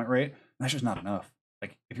 3-point rate. And that's just not enough.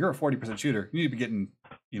 Like if you're a 40% shooter, you need to be getting,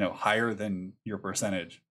 higher than your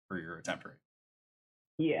percentage for your attempt rate.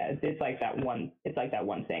 Yeah, it's like that one. It's like that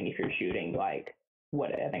one thing. If you're shooting like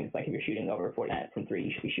what I think it's like, if you're shooting over 4% from three,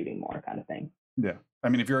 you should be shooting more, kind of thing. Yeah, I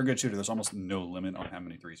mean, if you're a good shooter, there's almost no limit on how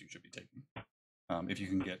many threes you should be taking, if you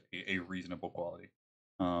can get a reasonable quality.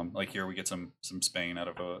 Like here, we get some Spain out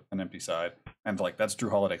of an empty side, and like that's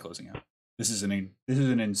Drew Holiday closing out. This is an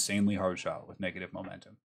insanely hard shot with negative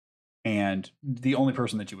momentum, and the only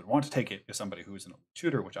person that you would want to take it is somebody who is an elite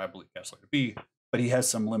shooter, which I believe Kessler to be. But he has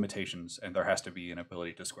some limitations, and there has to be an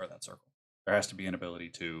ability to square that circle. There has to be an ability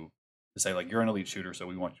to say, like, you're an elite shooter, so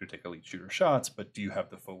we want you to take elite shooter shots, but do you have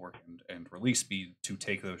the footwork and release speed to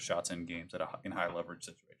take those shots in games in high leverage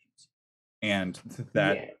situations? And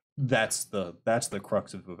that's the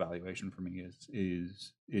crux of evaluation for me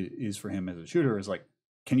is for him as a shooter is like,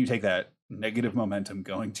 can you take that negative momentum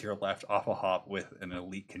going to your left off a hop with an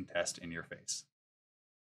elite contest in your face?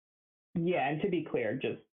 Yeah, and to be clear,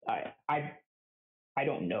 just I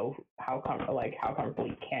don't know how comfortable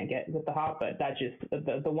you can get with the hop, but that's just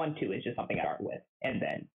the 1-2 is just something I start with, and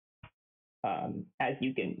then as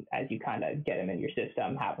you kind of get him in your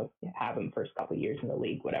system, have him first couple of years in the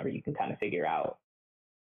league, whatever, you can kind of figure out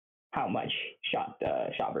how much shot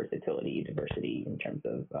versatility, diversity in terms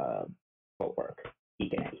of footwork he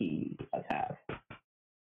does have.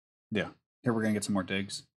 Yeah, here we're gonna get some more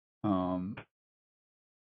digs.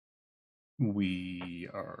 We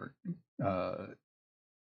are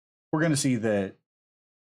we're going to see that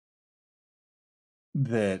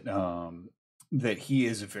he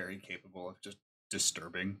is very capable of just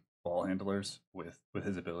disturbing ball handlers with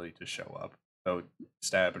his ability to show up, so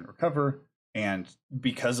stab and recover. And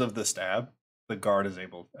because of the stab, the guard is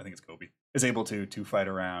able, I think it's Kobe, is able to fight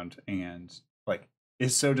around and like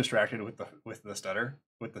is so distracted with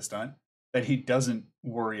the stunt that he doesn't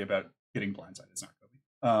worry about getting blindsided. It's not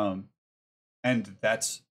Kobe. And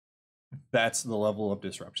that's the level of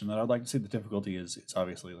disruption that I'd like to see. The difficulty is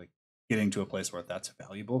obviously like getting to a place where that's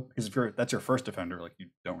valuable, because if that's your first defender, like you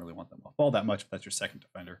don't really want them off ball that much. If that's your second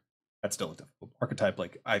defender, that's still a difficult archetype.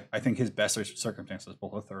 Like I think his best circumstance is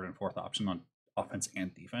both a third and fourth option on offense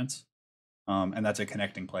and defense. And that's a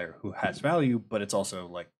connecting player who has value, but it's also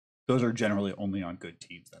like those are generally only on good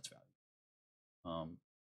teams. That's value.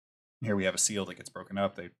 Here we have a seal that gets broken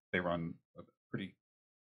up. They run a pretty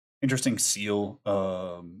interesting seal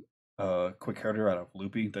quick header out of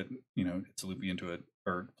loopy that it's loopy into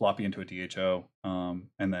floppy into a DHO,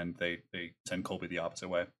 and then they send Colby the opposite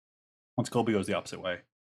way. Once Colby goes the opposite way,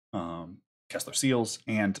 Kessler seals,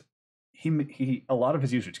 and he a lot of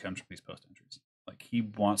his usage comes from these post entries. Like he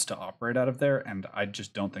wants to operate out of there, and I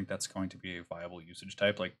just don't think that's going to be a viable usage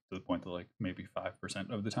type. Like to the point that like maybe 5%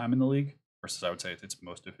 of the time in the league, versus I would say it's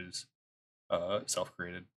most of his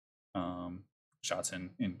self-created shots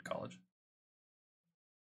in college.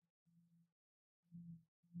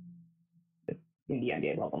 In the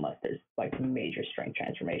NBA level, unless there's like major strength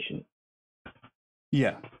transformation.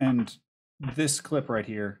 Yeah, and this clip right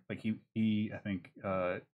here, like he I think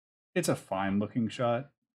it's a fine looking shot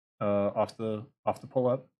off the pull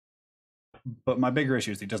up, but my bigger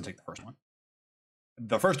issue is he doesn't take the first one.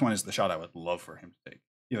 The first one is the shot I would love for him to take.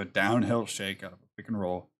 Downhill shake out of a pick and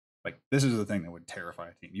roll. Like this is the thing that would terrify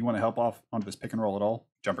a team. You want to help off onto this pick and roll at all?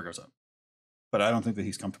 Jumper goes up. But I don't think that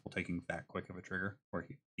he's comfortable taking that quick of a trigger where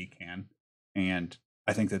he can. And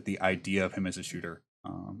I think that the idea of him as a shooter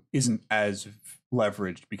isn't as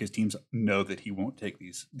leveraged because teams know that he won't take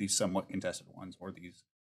these somewhat contested ones or these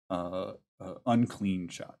unclean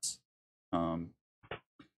shots.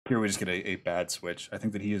 Here we just get a bad switch. I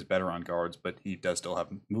think that he is better on guards, but he does still have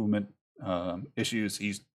movement issues.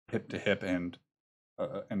 He's hip to hip and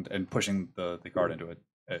pushing the guard into a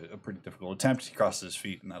pretty difficult attempt. He crosses his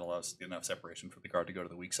feet, and that allows enough separation for the guard to go to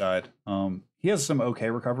the weak side. He has some okay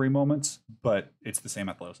recovery moments, but it's the same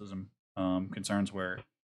athleticism concerns where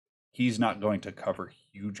he's not going to cover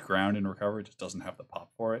huge ground in recovery. Just doesn't have the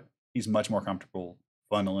pop for it. He's much more comfortable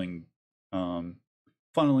funneling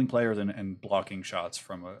players and blocking shots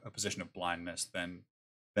from a position of blindness than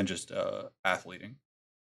just athleting.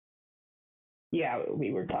 Yeah,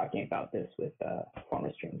 we were talking about this with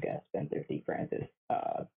former stream guest Ben Thrifty Francis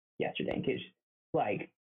yesterday, because like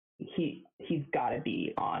he's got to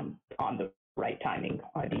be on the right timing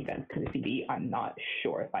on defense, because if he be, I'm not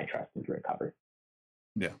sure if I trust him to recover.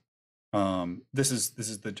 Yeah, this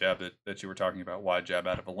is the jab that you were talking about. Wide jab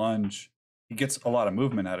out of a lunge. He gets a lot of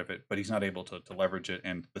movement out of it, but he's not able to leverage it.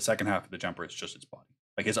 And the second half of the jumper is just his body.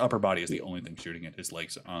 Like his upper body is the only thing shooting it. His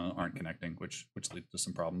legs aren't connecting, which leads to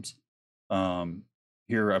some problems.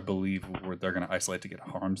 Here I believe where they're going to isolate to get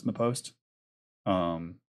harms in the post.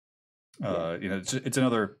 It's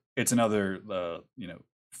another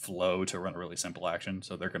flow to run a really simple action.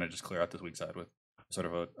 So they're going to just clear out this weak side with sort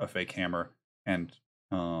of a fake hammer, and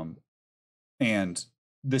and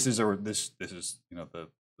this is the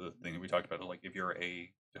thing that we talked about. Like if you're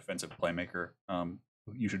a defensive playmaker,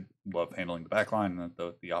 you should love handling the back line, and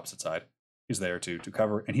the opposite side is there to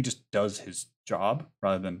cover, and he just does his job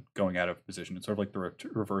rather than going out of position. It's sort of like the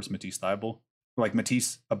reverse Matisse Thybulle. Like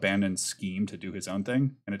Matisse abandons scheme to do his own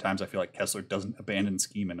thing, and at times I feel like Kessler doesn't abandon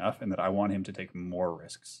scheme enough, and that I want him to take more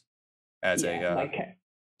risks as Go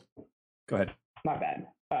ahead. My bad.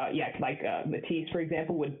 Matisse, for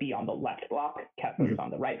example, would be on the left block, Kessler's on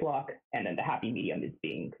the right block, and then the happy medium is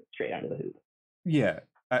being straight under the hoop. Yeah,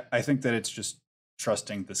 I think that it's just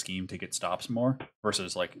trusting the scheme to get stops more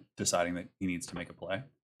versus like deciding that he needs to make a play.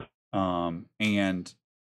 And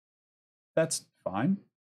that's fine.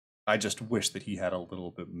 I just wish that he had a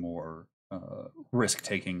little bit more risk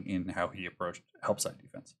taking in how he approached help side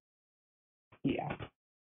defense. Yeah.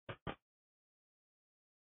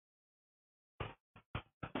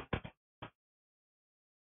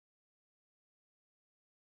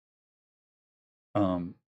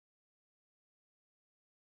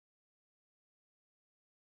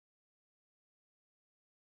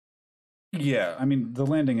 Yeah, I mean the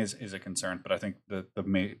landing is a concern, but I think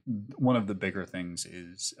one of the bigger things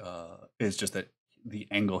is just that the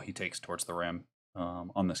angle he takes towards the rim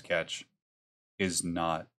on this catch is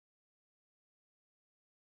not.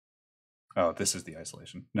 Oh, this is the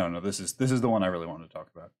isolation. No, this is the one I really wanted to talk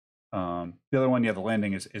about. The other one, yeah, the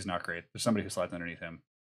landing is not great. There's somebody who slides underneath him.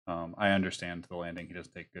 I understand the landing; he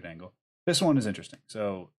doesn't take a good angle. This one is interesting.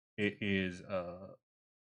 So it is.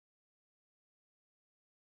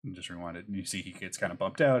 Just rewind it, and you see he gets kind of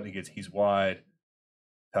bumped out. He's wide,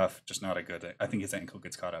 tough, just not a good. I think his ankle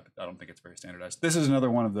gets caught up. I don't think it's very standardized. This is another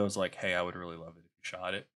one of those like, hey, I would really love it if you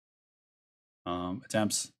shot it.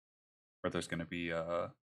 Attempts where there's going to be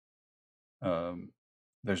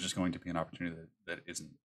there's just going to be an opportunity that isn't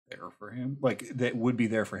there for him. Like that would be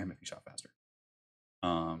there for him if he shot faster.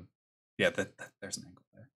 Yeah, there's an angle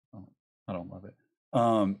there. I don't love it.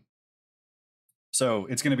 So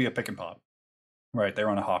it's going to be a pick and pop. Right, they're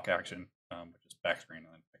on a hawk action, which is back screen and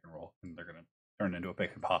then pick and roll, and they're going to turn it into a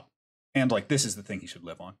pick and pop. And like this is the thing he should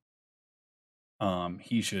live on.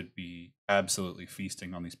 He should be absolutely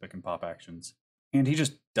feasting on these pick and pop actions, and he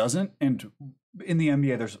just doesn't. And in the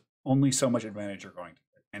NBA, there's only so much advantage you're going to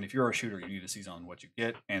get. And if you're a shooter, you need to seize on what you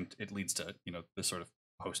get, and it leads to this sort of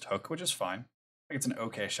post hook, which is fine. Like it's an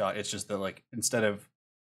okay shot. It's just that like instead of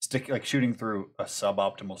shooting through a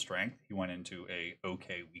suboptimal strength, he went into a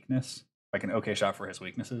okay weakness. Like an okay shot for his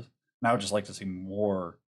weaknesses. And I would just like to see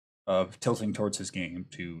more of tilting towards his game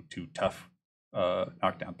to tough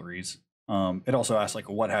knockdown threes. It also asks like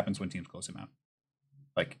what happens when teams close him out.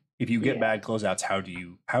 Like if you get bad closeouts, how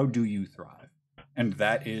do you thrive? And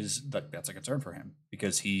that's a concern for him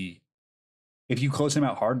because if you close him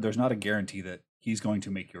out hard, there's not a guarantee that he's going to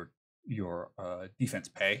make your defense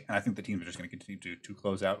pay. And I think the teams are just going to continue to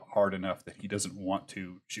close out hard enough that he doesn't want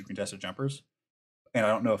to shoot contested jumpers. And I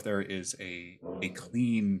don't know if there is a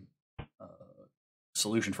clean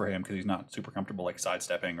solution for him because he's not super comfortable like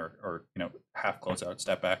sidestepping or half closeout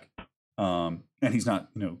step back, and he's not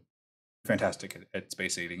fantastic at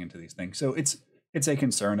space eating into these things. So it's a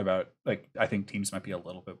concern about like I think teams might be a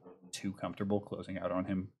little bit too comfortable closing out on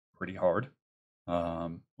him pretty hard,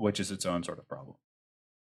 which is its own sort of problem.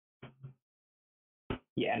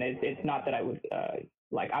 Yeah, and it's not that I would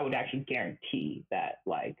I would actually guarantee that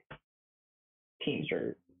like. Teams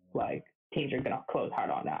are going to close out hard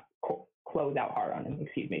on him,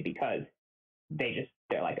 because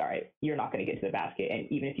they're like, all right, you're not going to get to the basket,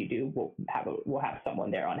 and even if you do, we'll have someone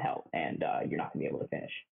there on help, and you're not going to be able to finish.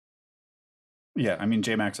 Yeah, I mean,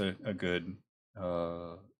 J-Mac's a good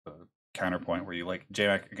counterpoint where you like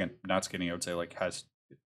J-Mac again, not skinny. I would say like has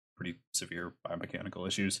pretty severe biomechanical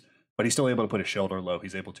issues, but he's still able to put his shoulder low.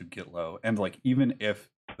 He's able to get low, and like even if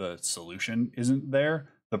the solution isn't there,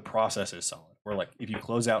 the process is solid. Where like if you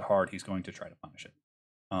close out hard, he's going to try to punish it.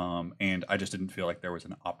 And I just didn't feel like there was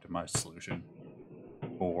an optimized solution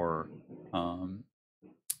for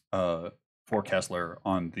Kessler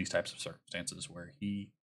on these types of circumstances where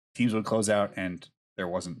teams would close out and there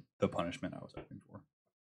wasn't the punishment I was hoping for.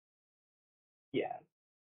 Yeah.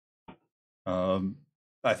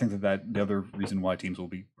 I think that the other reason why teams will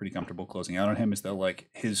be pretty comfortable closing out on him is that like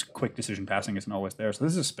his quick decision passing isn't always there. So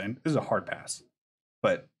this is a spin. This is a hard pass.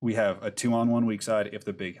 But we have a 2-on-1 weak side if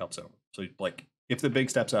the big helps over. So like if the big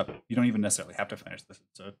steps up, you don't even necessarily have to finish this.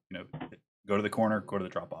 So go to the corner, go to the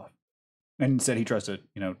drop off. And instead he tries to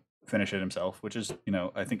finish it himself, which is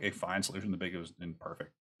I think a fine solution. The big was in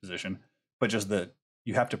perfect position, but just that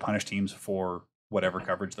you have to punish teams for whatever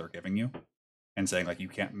coverage they're giving you. and saying like you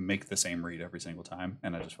can't make the same read every single time.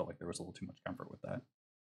 And I just felt like there was a little too much comfort with that.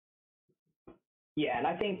 Yeah, and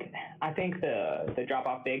I think the drop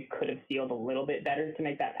off big could have sealed a little bit better to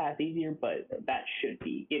make that pass easier, but that should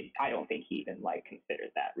be it. I don't think he even like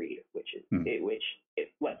considered that read, which is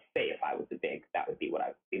let's say if I was a big, that would be what I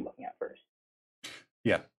would be looking at first.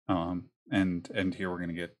 Yeah, and here we're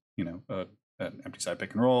gonna get an empty side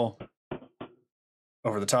pick and roll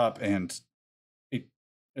over the top, and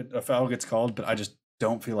a foul gets called, but I just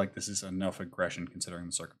don't feel like this is enough aggression considering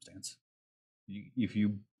the circumstance.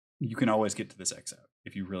 You can always get to this X out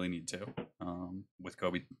if you really need to. With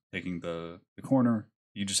Kobe taking the corner,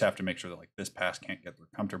 you just have to make sure that like this pass can't get through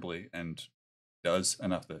comfortably and does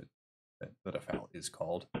enough that a foul is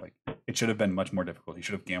called. Like it should have been much more difficult. He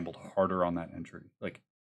should have gambled harder on that entry. Like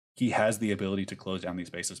he has the ability to close down these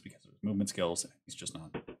spaces because of his movement skills. He's just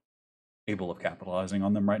not able of capitalizing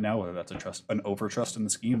on them right now, whether that's an over trust in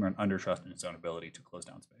the scheme or an under trust in his own ability to close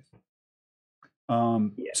down space.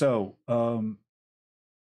 So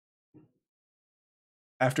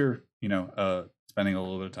after spending a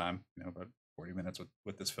little bit of time, about 40 minutes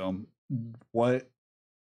with this film, what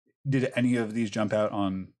did any of these jump out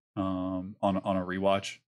on a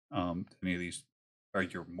rewatch? Any of these are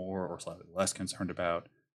you more or slightly less concerned about?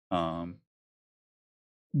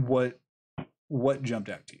 What jumped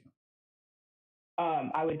out to you?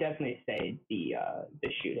 I would definitely say the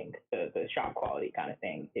shooting, the shot quality kind of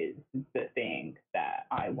thing is the thing that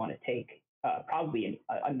I want to take probably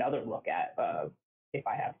another look at if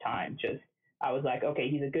I have time. Just I was like, okay,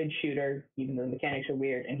 he's a good shooter, even though the mechanics are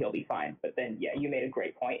weird, and he'll be fine. But then, yeah, you made a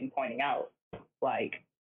great point in pointing out, like,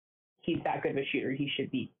 he's that good of a shooter. He's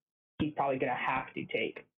probably going to have to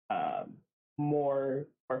take more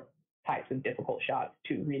or types of difficult shots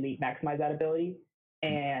to really maximize that ability.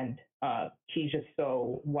 And he's just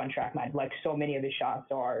so one-track minded. Like, so many of his shots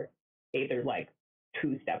are either like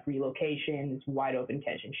two-step relocations, wide open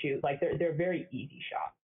catch and shoot. Like they're very easy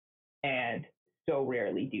shots, and so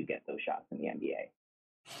rarely do you get those shots in the NBA.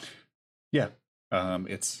 Yeah,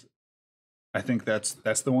 I think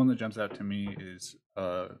that's the one that jumps out to me is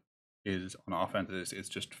on offense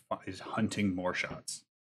is hunting more shots.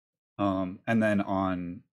 And then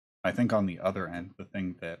I think on the other end, the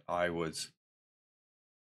thing that I was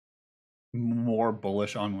more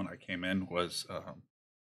bullish on when I came in was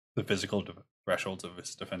the physical thresholds of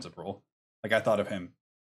his defensive role. Like I thought of him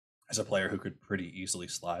as a player who could pretty easily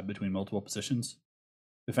slide between multiple positions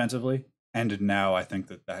defensively. And now I think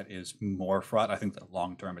that is more fraught. I think that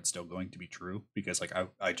long term it's still going to be true because like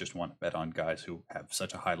I just want to bet on guys who have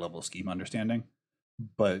such a high level scheme understanding.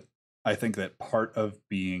 But I think that part of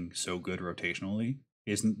being so good rotationally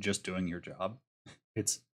isn't just doing your job.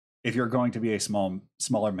 It's if you're going to be a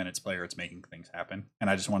smaller minutes player, it's making things happen.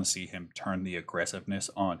 And I just want to see him turn the aggressiveness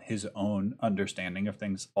on his own understanding of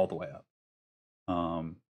things all the way up.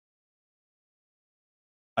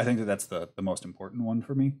 I think that's the most important one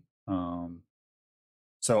for me.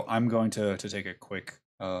 So I'm going to take a quick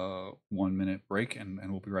 1 minute break and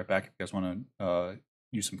we'll be right back. If you guys want to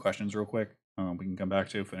use some questions real quick, we can come back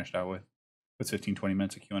to finish it out with 15-20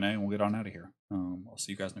 minutes of Q&A and we'll get on out of here. I'll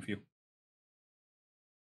see you guys in a few.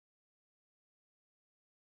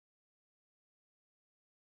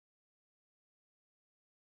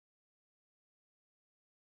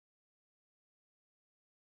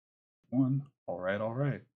 All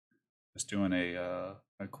right. Just doing a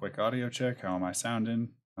quick audio check. How am I sounding?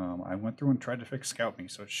 I went through and tried to fix Scout Me,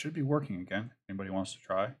 so it should be working again. Anybody wants to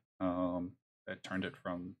try? I turned it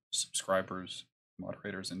from subscribers,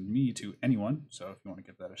 moderators, and me to anyone. So if you want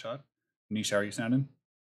to give that a shot, Aneesh, how are you sounding?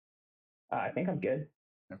 I think I'm good.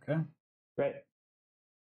 Okay. Great.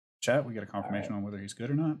 Chat, we get a confirmation on whether he's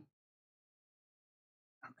good or not.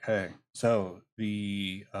 Okay. So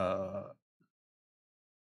the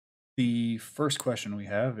first question we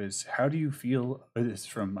have is how do you feel? It's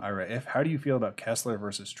from Ira If. How do you feel about Kessler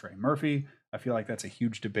versus Trey Murphy? I feel like that's a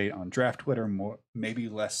huge debate on draft Twitter, more maybe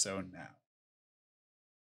less so now.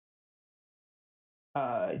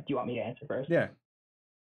 Do you want me to answer first? Yeah.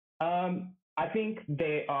 I think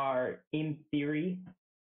they are, in theory,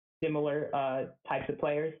 similar types of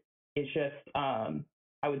players. It's just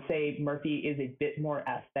I would say Murphy is a bit more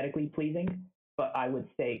aesthetically pleasing, but I would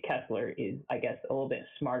say Kessler is, I guess, a little bit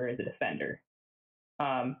smarter as a defender.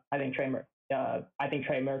 I think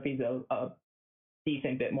Trey Murphy's a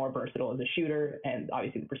decent bit more versatile as a shooter, and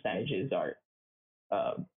obviously the percentages are,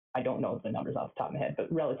 I don't know the numbers off the top of my head,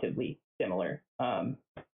 but relatively similar.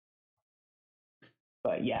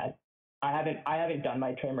 But yeah, I haven't done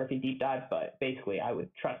my Trey Murphy deep dive, but basically I would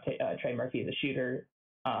trust Trey Murphy as a shooter.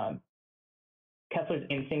 Kessler's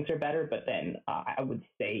instincts are better, but then I would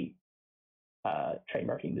say Trey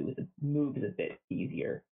Murphy moves a bit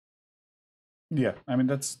easier. Yeah, I mean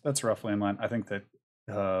that's roughly in line. I think that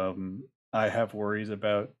I have worries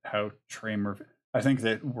about how Trey Murphy. I think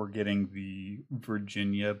that we're getting the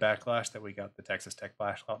Virginia backlash that we got the Texas Tech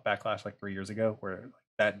backlash like 3 years ago, where like,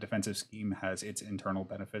 that defensive scheme has its internal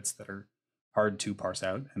benefits that are hard to parse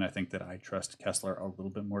out, and I think that I trust Kessler a little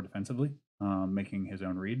bit more defensively, making his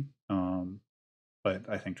own read. But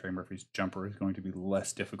I think Trey Murphy's jumper is going to be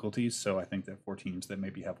less difficulties. So I think that for teams that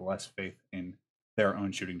maybe have less faith in their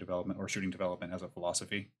own shooting development or shooting development as a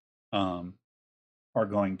philosophy, are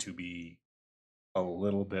going to be a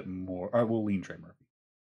little bit more. I will lean Trey Murphy.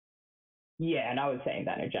 Yeah, and I was saying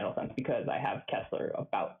that in a general sense because I have Kessler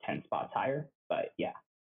about 10 spots higher. But yeah.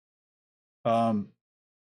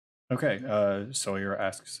 Okay. Sawyer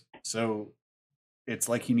asks, so it's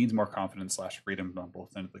like he needs more confidence / freedom on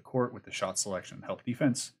both ends of the court with the shot selection and help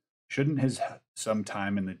defense. Shouldn't his some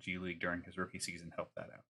time in the G League during his rookie season help that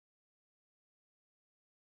out?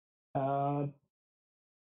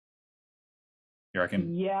 Here I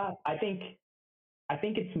can. Yeah, I think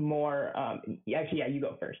it's more. Actually, yeah, you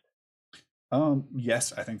go first.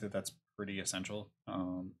 Yes, I think that that's pretty essential.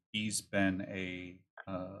 He's been a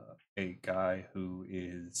guy who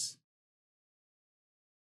is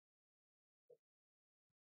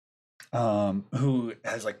who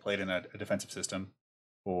has like played in a defensive system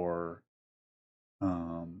for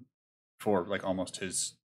like almost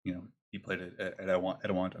his, he played at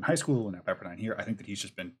Edawant in high school and at Pepperdine here. I think that he's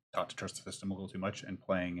just been taught to trust the system a little too much, and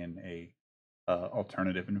playing in a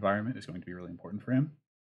alternative environment is going to be really important for him.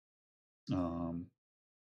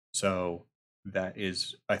 So that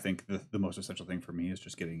is, I think, the most essential thing for me is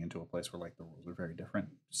just getting into a place where like the rules are very different,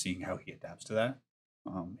 seeing how he adapts to that.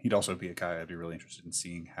 He'd also be a guy I'd be really interested in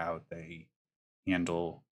seeing how they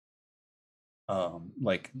handle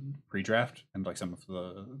like pre-draft and like some of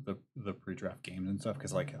the pre-draft games and stuff,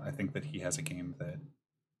 because like I think that he has a game that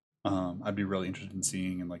I'd be really interested in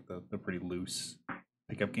seeing in like the pretty loose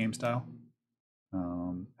pickup game style.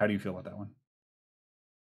 How do you feel about that one?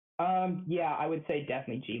 Yeah, I would say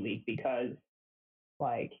definitely G League because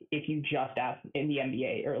like if you just ask in the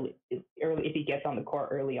NBA early if he gets on the court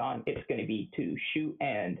early on, it's going to be to shoot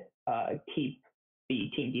and keep the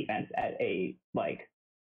team defense at a like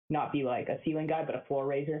not be like a ceiling guy but a floor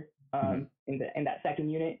raiser in that second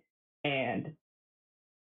unit. And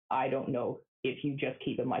I don't know if you just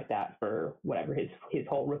keep him like that for whatever his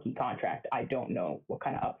whole rookie contract. I don't know what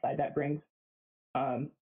kind of upside that brings.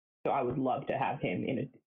 So I would love to have him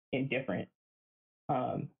in different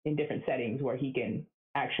settings where he can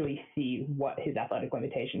actually see what his athletic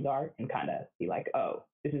limitations are and kind of be like, oh,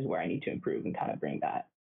 this is where I need to improve, and kind of bring that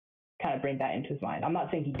into his mind. I'm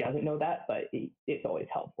not saying he doesn't know that, but it's always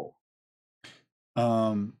helpful.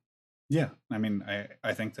 Yeah, I mean,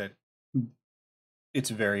 I think that it's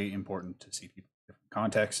very important to see people in different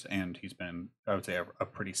contexts, and he's been, I would say, a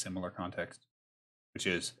pretty similar context, which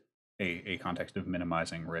is a context of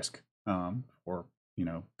minimizing risk for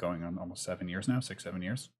going on almost 7 years now, 6-7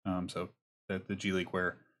 years. So the G League,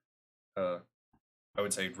 where I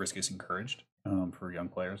would say risk is encouraged for young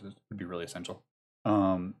players, would be really essential.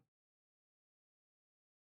 The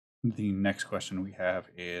next question we have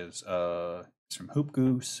is from Hoop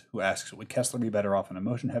Goose, who asks, would Kessler be better off in a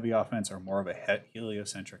motion-heavy offense or more of a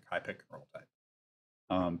heliocentric high pick and roll type?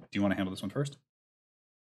 Do you want to handle this one first?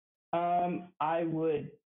 I would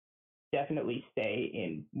definitely stay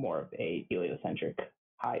in more of a heliocentric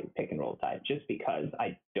high pick and roll type, just because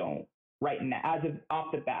I don't right now,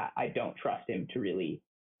 off the bat, I don't trust him to really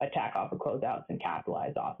attack off of closeouts and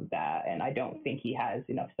capitalize off of that. And I don't think he has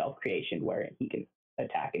enough self-creation where he can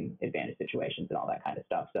attack in advantage situations and all that kind of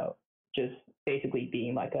stuff. So just basically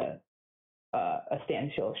being like a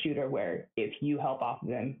standstill shooter where if you help off of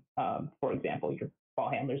him, for example, your ball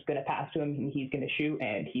handler's going to pass to him and he's going to shoot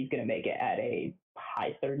and he's going to make it at a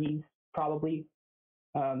high 30s probably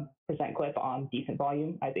percent clip on decent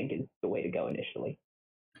volume, I think is the way to go initially.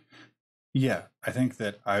 Yeah, I think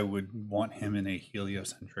that I would want him in a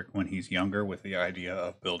heliocentric when he's younger, with the idea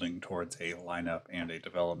of building towards a lineup and a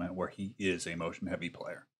development where he is a motion heavy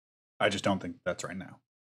player. I just don't think that's right now.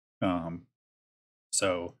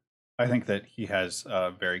 So I think that he has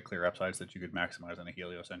very clear upsides that you could maximize in a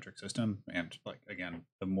heliocentric system. And like, again,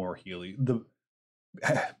 the more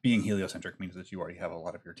being heliocentric means that you already have a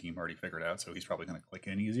lot of your team already figured out. So he's probably going to click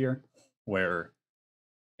in easier, where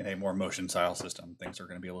in a more motion style system, things are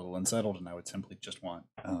going to be a little unsettled. And I would simply just want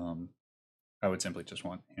him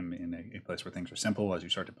in a place where things are simple as you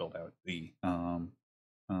start to build out the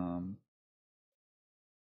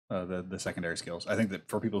secondary skills. I think that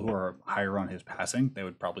for people who are higher on his passing, they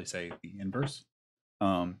would probably say the inverse.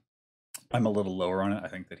 I'm a little lower on it. I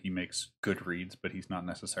think that he makes good reads, but he's not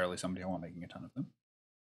necessarily somebody I want making a ton of them.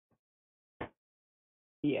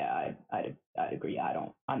 Yeah, I'd agree.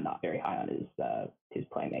 I'm not very high on his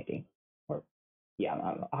playmaking, or yeah,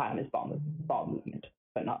 I'm high on his ball movement,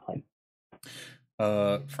 but not play.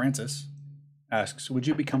 Francis asks, would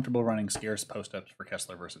you be comfortable running scarce post-ups for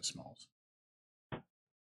Kessler versus Smalls?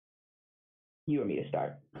 You or me to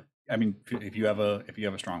start? I mean, if you have a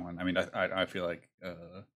strong one, I mean, I feel like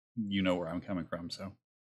you know where I'm coming from. So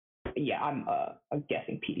yeah, I'm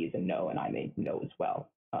guessing PD is a no, and I'm a no as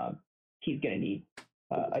well. He's going to need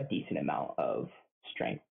a decent amount of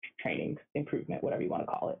strength training improvement, whatever you want to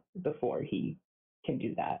call it, before he can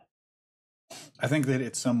do that. I think that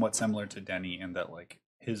it's somewhat similar to Denny in that like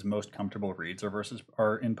his most comfortable reads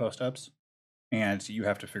are in post-ups, and you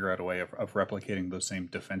have to figure out a way of replicating those same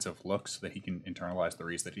defensive looks so that he can internalize the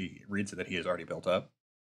reads that he has already built up.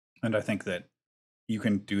 And I think that you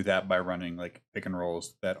can do that by running like pick and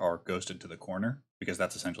rolls that are ghosted to the corner, because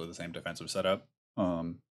that's essentially the same defensive setup.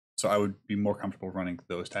 So I would be more comfortable running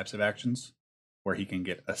those types of actions where he can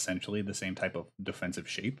get essentially the same type of defensive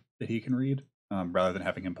shape that he can read, rather than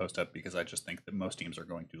having him post up, because I just think that most teams are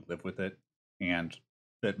going to live with it, and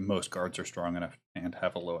that most guards are strong enough and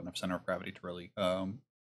have a low enough center of gravity to really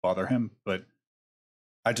bother him. But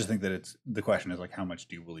I just think that the question is like, how much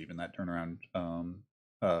do you believe in that turnaround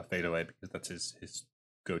fadeaway, because that's his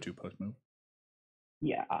go-to post move.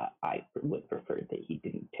 Yeah, I would prefer that he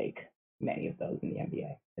didn't take many of those in the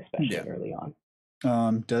NBA, especially early on.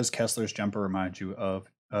 Does Kessler's jumper remind you of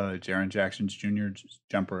Jaren Jackson's Jr.'s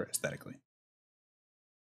jumper aesthetically?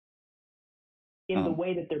 In the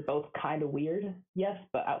way that they're both kind of weird, yes,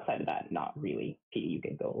 but outside of that, not really. You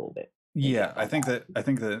can go a little bit. Yeah, I think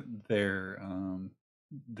that they're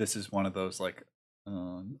this is one of those like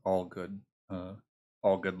all good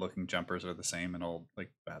looking jumpers are the same, and all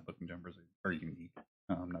like bad looking jumpers are unique.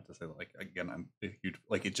 Not to say that, like, again, I'm a huge,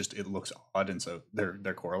 like, it looks odd, and so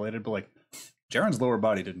they're correlated, but like Jaren's lower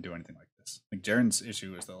body didn't do anything like this. Like Jaren's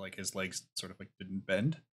issue is that like his legs sort of like didn't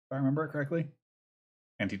bend, if I remember it correctly,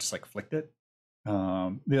 and he just like flicked it.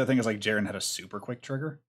 The other thing is like Jaren had a super quick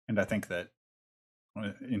trigger, and I think that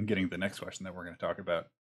in getting the next question that we're going to talk about,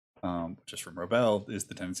 which is from Robel, is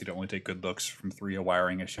the tendency to only take good looks from 3, a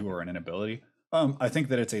wiring issue or an inability. I think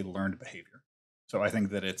that it's a learned behavior. So I think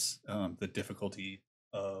that it's the difficulty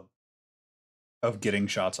of getting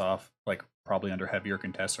shots off, like probably under heavier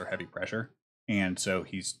contests or heavy pressure. And so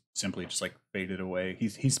he's simply just like faded away.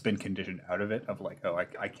 He's been conditioned out of it, of like, oh,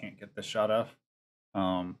 I can't get this shot off.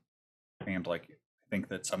 And like, I think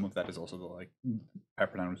that some of that is also the like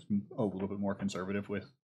Pepperdine was a little bit more conservative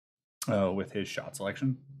with his shot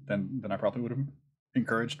selection than I probably would have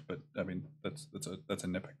encouraged. But I mean, that's a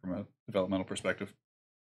nitpick from a developmental perspective.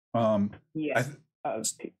 Yeah.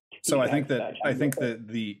 So I think that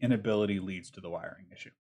the inability leads to the wiring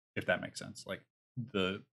issue, if that makes sense. Like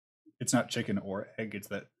it's not chicken or egg. It's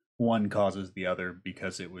that one causes the other,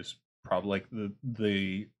 because it was probably like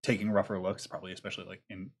the taking rougher looks, probably especially like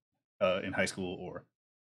in high school or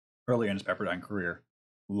early in his Pepperdine career,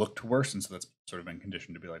 looked worse, and so that's sort of been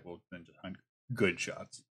conditioned to be like, well, then just hunt good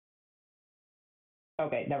shots.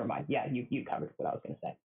 Okay, never mind. Yeah, you covered what I was going to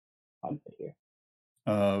say. I'm good here.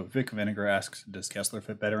 Vic Vinegar asks, does Kessler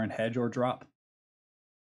fit better in hedge or drop?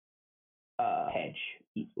 Hedge,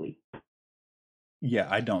 easily. Yeah,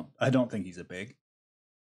 I don't think he's a big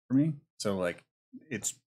for me. So like,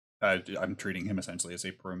 I'm treating him essentially as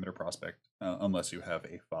a perimeter prospect, unless you have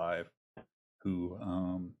a 5 who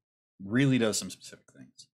really does some specific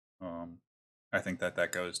things. I think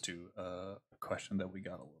that goes to a question that we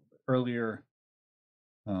got a little bit earlier,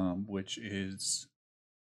 which is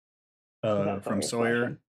from Sawyer.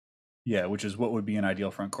 Question. Yeah, which is, what would be an ideal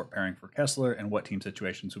front court pairing for Kessler, and what team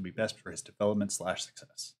situations would be best for his development /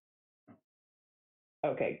 success?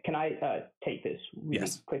 Okay, can I take this really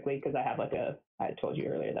quickly, because I have I told you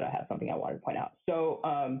earlier that I have something I wanted to point out. So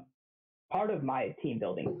part of my team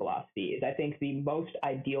building philosophy is, I think the most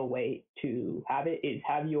ideal way to have it is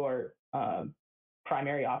have your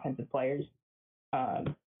primary offensive players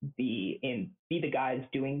be the guys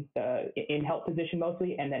doing the in help position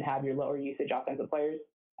mostly, and then have your lower usage offensive players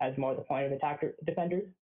as more the point of attack defenders.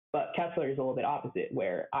 But Kessler is a little bit opposite,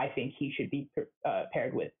 where I think he should be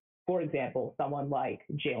paired with, for example, someone like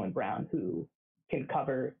Jaylen Brown, who can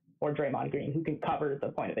cover, or Draymond Green, who can cover the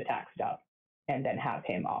point of attack stuff, and then have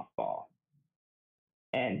him off ball.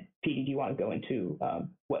 And PD, do you want to go into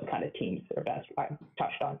what kind of teams are best? I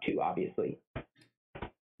touched on 2, obviously.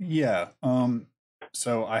 Yeah.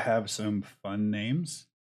 So I have some fun names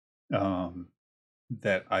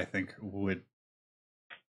that I think would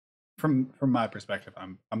from my perspective,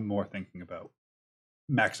 I'm more thinking about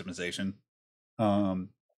maximization,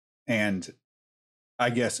 and I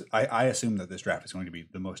guess I assume that this draft is going to be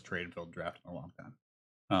the most trade-filled draft in a long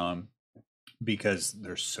time, because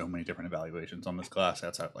there's so many different evaluations on this class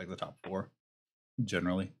outside like the top 4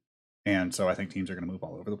 generally, and so I think teams are going to move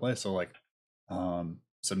all over the place. So like,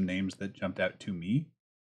 some names that jumped out to me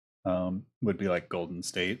would be like Golden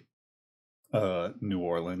State, New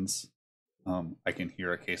Orleans. I can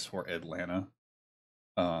hear a case for Atlanta,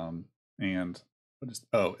 and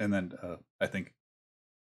and then I think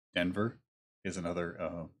Denver is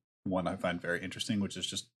another one I find very interesting, which is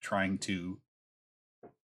just trying to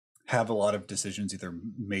have a lot of decisions either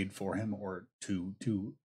made for him or to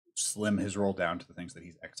slim his role down to the things that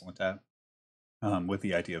he's excellent at, with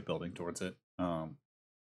the idea of building towards it.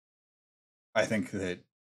 I think that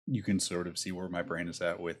you can sort of see where my brain is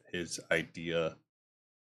at with his idea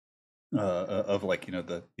of like,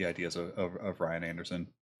 the ideas of Ryan Anderson,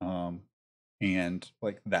 and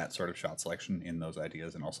like that sort of shot selection in those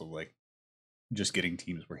ideas, and also like just getting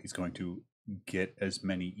teams where he's going to get as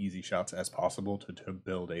many easy shots as possible to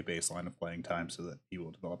build a baseline of playing time so that he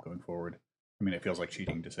will develop going forward. I mean, it feels like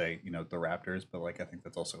cheating to say, the Raptors, but like I think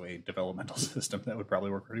that's also a developmental system that would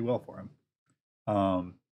probably work pretty well for him.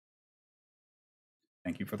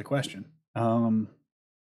 Thank you for the question.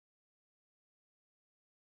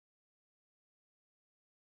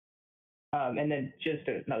 And then just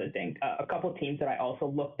another thing, a couple teams that I also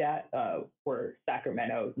looked at were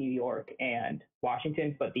Sacramento, New York, and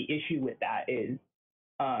Washington. But the issue with that is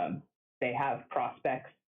they have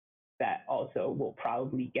prospects that also will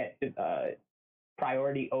probably get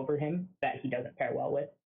priority over him that he doesn't pair well with.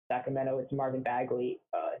 Sacramento, it's Marvin Bagley.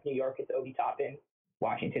 New York, it's Obi Toppin.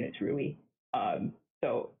 Washington, it's Rui.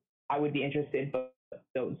 So I would be interested, but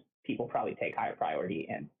those people probably take higher priority,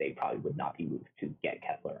 and they probably would not be moved to get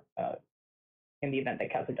Kessler in the event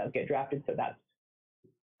that Kessler does get drafted. So that's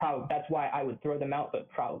why I would throw them out, but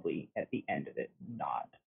probably at the end of it, not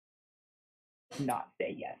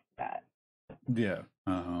say yes to that. Yeah.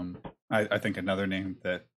 I think another name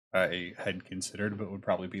that I had considered, but would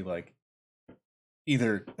probably be like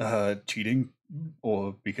either cheating,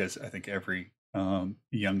 or because I think every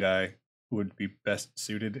young guy would be best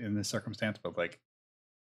suited in this circumstance, but like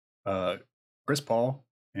Chris Paul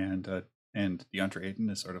and DeAndre Ayton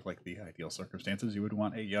is sort of like the ideal circumstances you would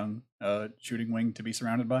want a young shooting wing to be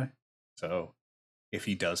surrounded by. So if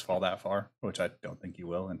he does fall that far, which I don't think he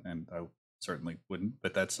will, and I certainly wouldn't,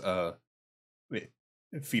 but that's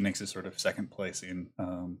Phoenix is sort of second place in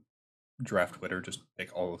draft Twitter, just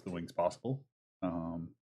pick all of the wings possible.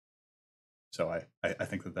 So I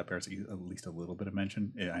think that bears at least a little bit of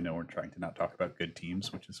mention. I know we're trying to not talk about good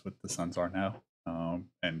teams, which is what the Suns are now,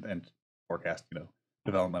 and forecast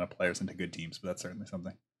development of players into good teams, but that's certainly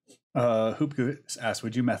something. Hoop Goose asks,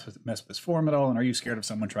 would you mess with his form at all, and are you scared of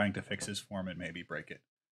someone trying to fix his form and maybe break it?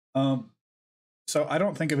 So I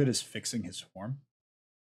don't think of it as fixing his form.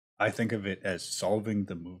 I think of it as solving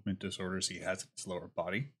the movement disorders he has in his lower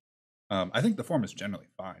body. I think the form is generally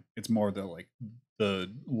fine. It's more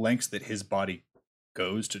the lengths that his body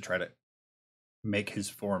goes to try to make his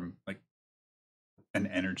form like an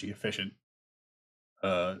energy efficient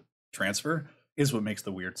transfer is what makes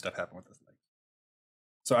the weird stuff happen with his legs.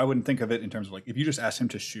 So I wouldn't think of it in terms of like, if you just asked him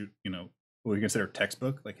to shoot, what we consider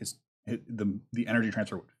textbook, like the energy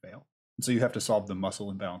transfer would fail. And so you have to solve the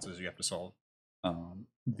muscle imbalances. You have to solve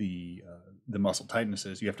the muscle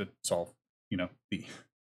tightnesses. You have to solve, the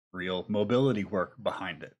real mobility work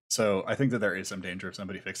behind it. So I think that there is some danger of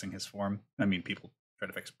somebody fixing his form. I mean, people try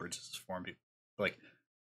to fix Bridges' form.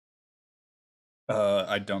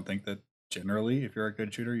 I don't think that generally, if you're a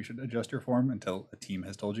good shooter, you should adjust your form until a team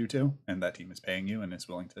has told you to, and that team is paying you and is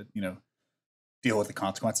willing to, deal with the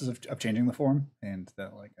consequences of changing the form. And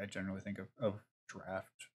that, like, I generally think of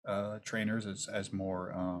draft trainers as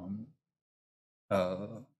more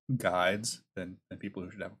guides than people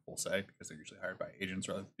who should have a full say, because they're usually hired by agents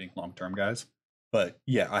rather than being long-term guys. But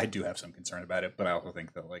yeah, I do have some concern about it, but I also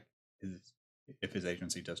think that like if his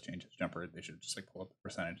agency does change his jumper, they should just like pull up the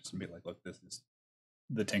percentages and be like, look, this is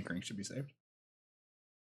the tinkering should be saved.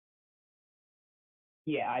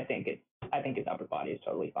 Yeah, I think his upper body is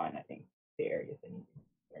totally fine. I think the areas that need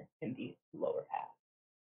to be in the lower half.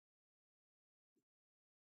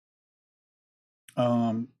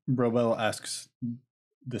 Robel asks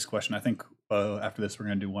this question. I think after this we're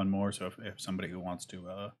going to do one more. So if somebody who wants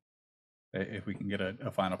to, if we can get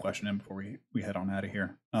a final question in before we head on out of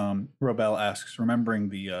here. Robel asks, remembering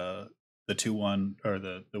the 2-1 or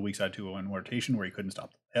the weak side 2-1 rotation where he couldn't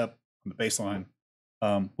stop the layup on the baseline,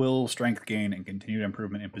 will strength gain and continued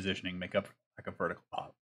improvement in positioning make up for lack of vertical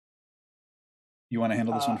pop? You want to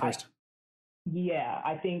handle this one first?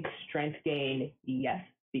 I think strength gain, yes,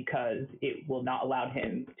 because it will not allow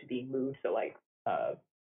him to be moved. So like,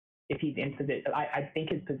 if he's in position, I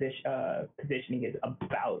think his positioning is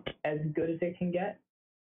about as good as it can get.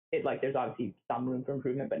 There's obviously some room for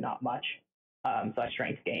improvement, but not much. So a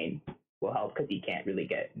strength gain will help because he can't really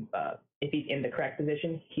get if he's in the correct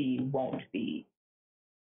position, he won't be.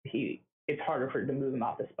 It's harder for to move him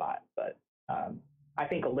off the spot, but I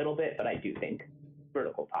think a little bit, but I do think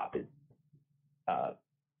vertical top is a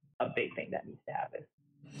big thing that needs to happen.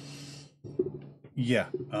 Yeah,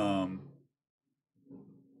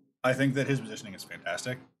 I think that his positioning is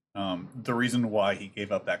fantastic. The reason why he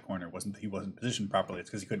gave up that corner wasn't that he wasn't positioned properly; it's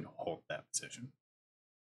because he couldn't hold that position,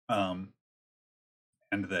 and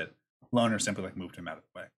that Loner simply moved him out of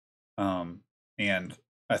the way. And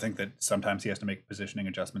I think that sometimes he has to make positioning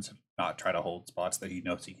adjustments and not try to hold spots that he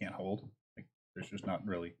knows he can't hold. There's just not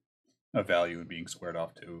really a value in being squared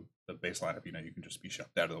off to the baseline if you can just be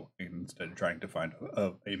shoved out of the way instead of trying to find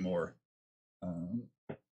a more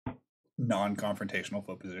non-confrontational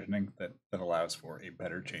foot positioning that allows for a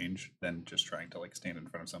better change than just trying to stand in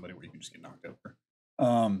front of somebody where you can just get knocked over.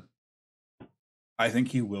 I think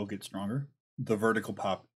he will get stronger. The vertical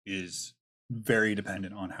pop is very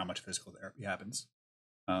dependent on how much physical therapy happens,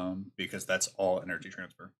 because that's all energy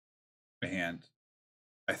transfer. And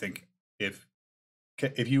I think if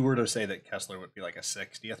you were to say that Kessler would be like a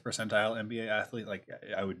 60th percentile NBA athlete,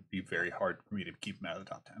 I would be very hard for me to keep him out of the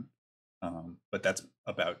top 10. But that's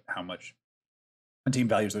about how much a team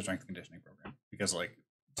values their strength conditioning program. Because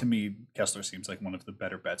to me, Kessler seems like one of the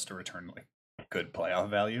better bets to return good playoff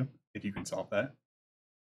value if you can solve that.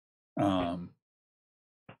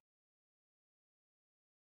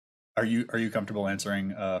 Are you comfortable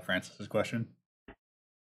answering Francis's question?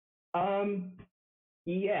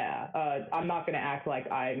 Yeah. I'm not going to act like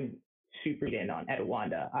I'm super in on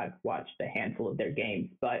Etowanda. I've watched a handful of their games,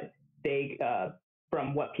 but they,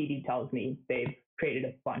 from what PD tells me, they've created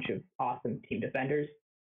a bunch of awesome team defenders,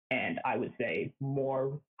 and I would say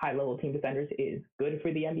more high-level team defenders is good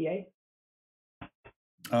for the NBA.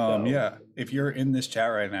 Yeah, if you're in this chat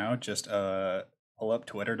right now, just pull up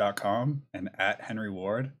twitter.com and @ Henry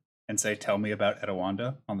Ward and say, "Tell me about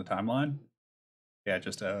Etowanda" on the timeline. Yeah,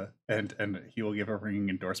 just and he will give a ringing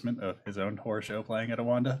endorsement of his own horror show playing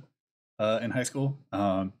Etowanda in high school.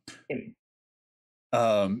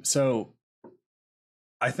 So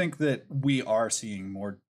I think that we are seeing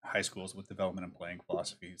more high schools with development and playing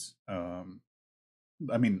philosophies.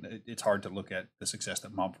 I mean, it's hard to look at the success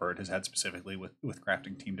that Montfort has had specifically with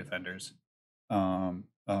crafting team defenders. I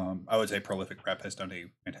would say Prolific Prep has done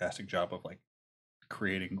a fantastic job of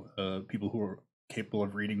creating people who are capable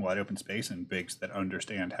of reading wide open space and bigs that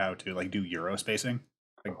understand how to do Euro spacing.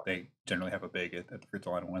 They generally have a big at the free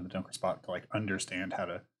throw line and one in the dunker spot to understand how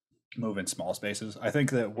to move in small spaces. I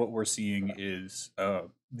think that what we're seeing is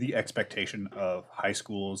the expectation of high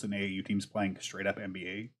schools and AAU teams playing straight up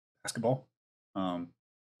NBA basketball.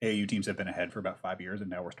 AAU teams have been ahead for about 5 years, and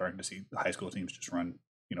now we're starting to see the high school teams just run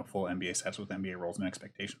full NBA sets with NBA roles and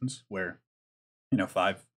expectations, where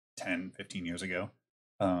 5, 10, 15 years ago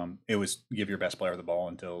it was give your best player the ball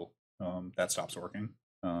until that stops working,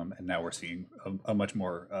 and now we're seeing a much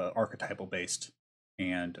more archetypal based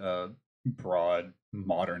and broad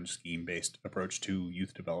modern scheme based approach to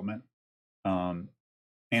youth development.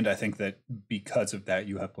 And I think that because of that,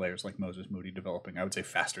 you have players like Moses Moody developing, I would say,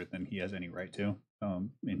 faster than he has any right to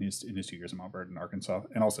in his 2 years in Auburn and Arkansas,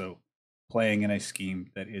 and also playing in a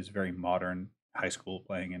scheme that is very modern high school,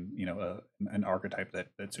 playing in an archetype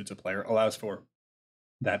that suits a player, allows for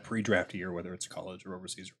that pre-draft year, whether it's college or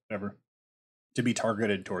overseas or whatever, to be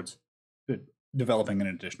targeted towards developing an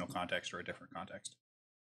additional context or a different context.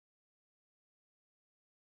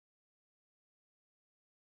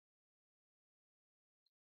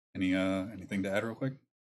 Anything to add real quick?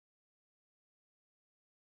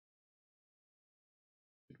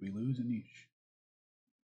 Did we lose Aneesh?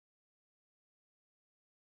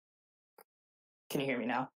 Can you hear me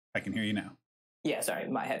now? I can hear you now. Yeah, sorry,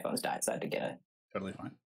 my headphones died, so I had to get Totally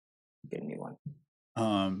fine. Get a new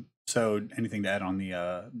one. So anything to add on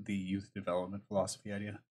the youth development philosophy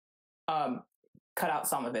idea? Cut out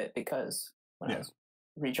some of it because when I was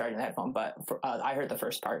recharging the headphone, but I heard the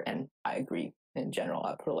first part and I agree in general.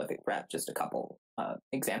 Prolific Prep, just a couple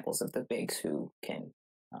examples of the bigs who can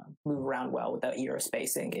move around well without Euro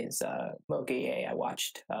spacing is Mo Gueye. I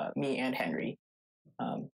watched me and Henry,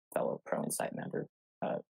 fellow Pro Insight member,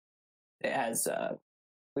 as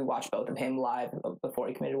we watched both of him live before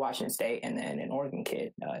he committed to Washington State, and then an Oregon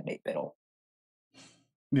kid, Nate Biddle.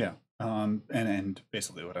 Yeah. And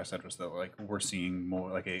basically what I said was that like we're seeing more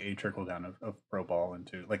like a trickle down of pro ball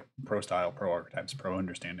into like pro style, pro archetypes, pro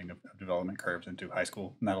understanding of development curves into high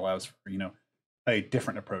school. And that allows for, a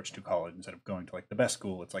different approach to college instead of going to like the best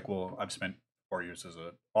school. It's like, well, I've spent 4 years as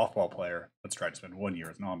a off ball player. Let's try to spend 1 year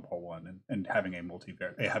as an on ball one and having a multi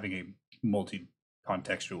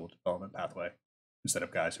contextual development pathway instead of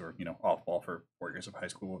guys who are, off ball for 4 years of high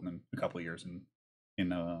school and then a couple of years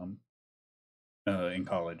in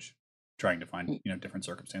college, trying to find different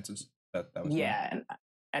circumstances. That was yeah,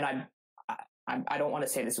 and I don't want to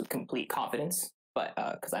say this with complete confidence, but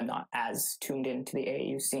because I'm not as tuned into the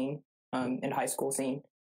AAU scene and high school scene,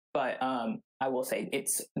 but I will say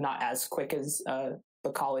it's not as quick as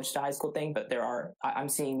the college to high school thing. But I'm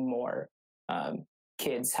seeing more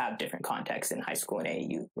kids have different contexts in high school and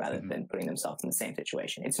AAU rather than putting themselves in the same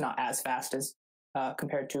situation. It's not as fast as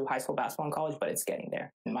compared to high school basketball and college, but it's getting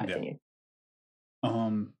there, in my opinion.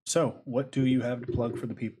 So what do you have to plug for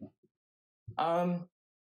the people?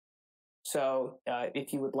 So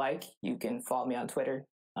if you would like, you can follow me on Twitter.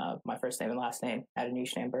 My first name and last name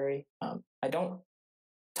 @Aneesh Namburi. I don't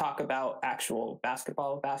talk about actual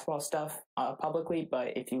basketball stuff publicly,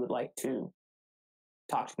 but if you would like to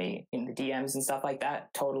talk to me in the DMs and stuff like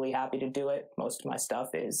that, totally happy to do it. Most of my stuff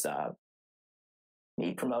is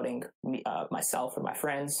me promoting myself or my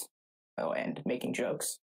friends and making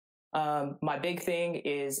jokes. My big thing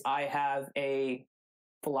is I have a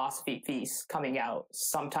philosophy piece coming out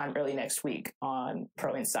sometime early next week on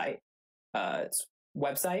Pro Insight. It's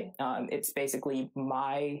website. It's basically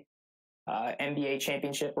my NBA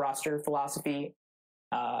championship roster philosophy,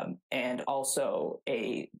 and also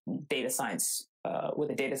a data science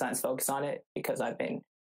with a data science focus on it, because I've been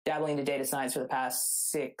dabbling into data science for the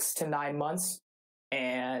past 6 to 9 months,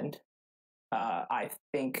 and I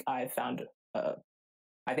think I have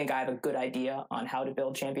a good idea on how to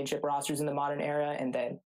build championship rosters in the modern era, and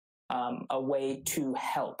then a way to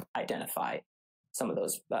help identify some of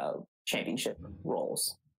those championship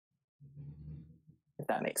roles, if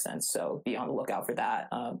that makes sense. So be on the lookout for that.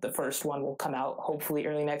 The first one will come out hopefully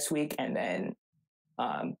early next week, and then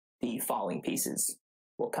the following pieces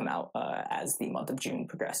will come out as the month of June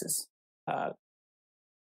progresses.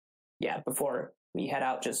 Before we head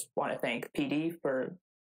out, just want to thank PD for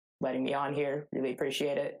letting me on here. Really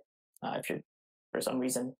appreciate it. If you're for some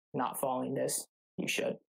reason not following this, you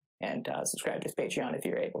should, and subscribe to his Patreon if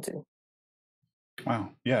you're able to.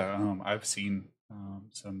 Wow. Yeah. I've seen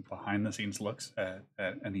some behind the scenes looks at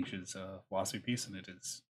Aneesh's philosophy piece, and it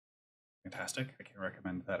is fantastic. I can't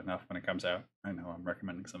recommend that enough when it comes out. I know I'm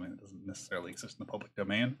recommending something that doesn't necessarily exist in the public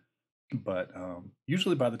domain, but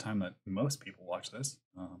usually by the time that most people watch this,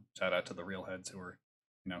 shout out to the real heads who are,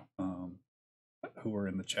 who were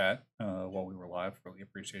in the chat while we were live. Really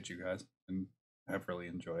appreciate you guys, and I've really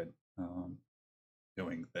enjoyed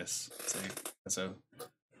doing this as a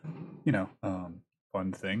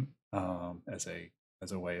fun thing, as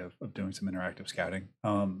a way of doing some interactive scouting.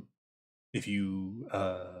 If you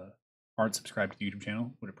aren't subscribed to the YouTube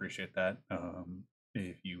channel, would appreciate that.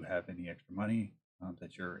 If you have any extra money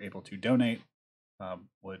that you're able to donate,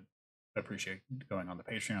 would appreciate going on the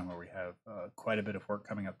Patreon, where we have quite a bit of work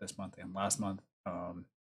coming up this month and last month.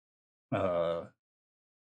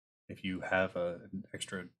 If you have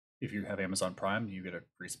if you have Amazon Prime, you get a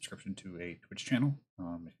free subscription to a Twitch channel.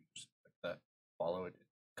 If you just click that follow, it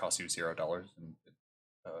costs you $0, and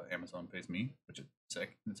Amazon pays me, which is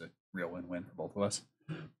sick. It's a real win-win for both of us.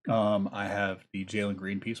 I have the Jalen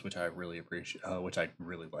Green piece, which I really appreciate, which I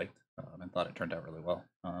really liked, and thought it turned out really well.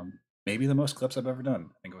 Maybe the most clips I've ever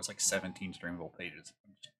done. I think it was like 17 streamable pages.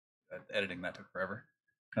 Editing that took forever.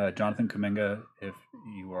 Jonathan Kuminga, if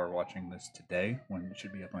you are watching this today, when it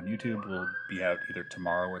should be up on YouTube, will be out either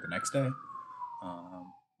tomorrow or the next day.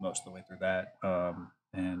 Most of the way through that. Have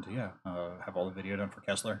all the video done for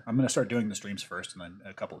Kessler. I'm going to start doing the streams first, and then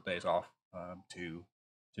a couple of days off to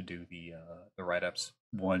do the write-ups.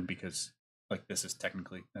 One, because like this is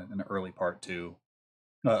technically an early part to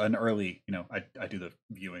an early, I do the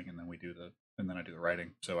viewing, and then I do the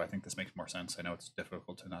writing. So I think this makes more sense. I know it's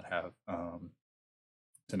difficult to not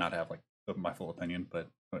have like my full opinion, but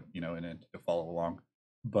and to follow along.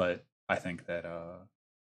 But I think that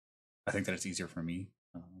it's easier for me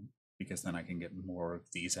because then I can get more of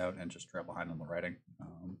these out and just trail behind on the writing.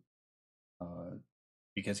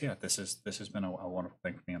 Because this has been a wonderful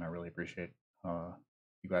thing for me, and I really appreciate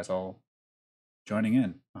you guys all joining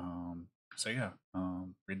in.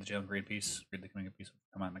 Read the Jalen Green piece, read the Kuminga piece.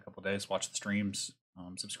 Come out in a couple of days. Watch the streams.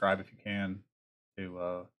 Subscribe if you can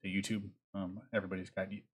to YouTube. Everybody's got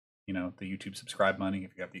the YouTube subscribe money.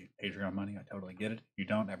 If you got the Patreon money, I totally get it. If you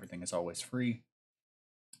don't, everything is always free.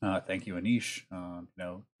 Thank you, Anish.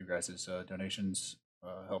 You guys' donations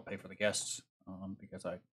help pay for the guests because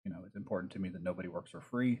it's important to me that nobody works for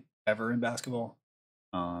free ever in basketball.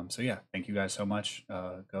 So yeah, thank you guys so much.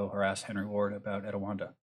 Go harass Henry Ward about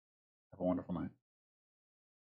Etowanda. Have a wonderful night.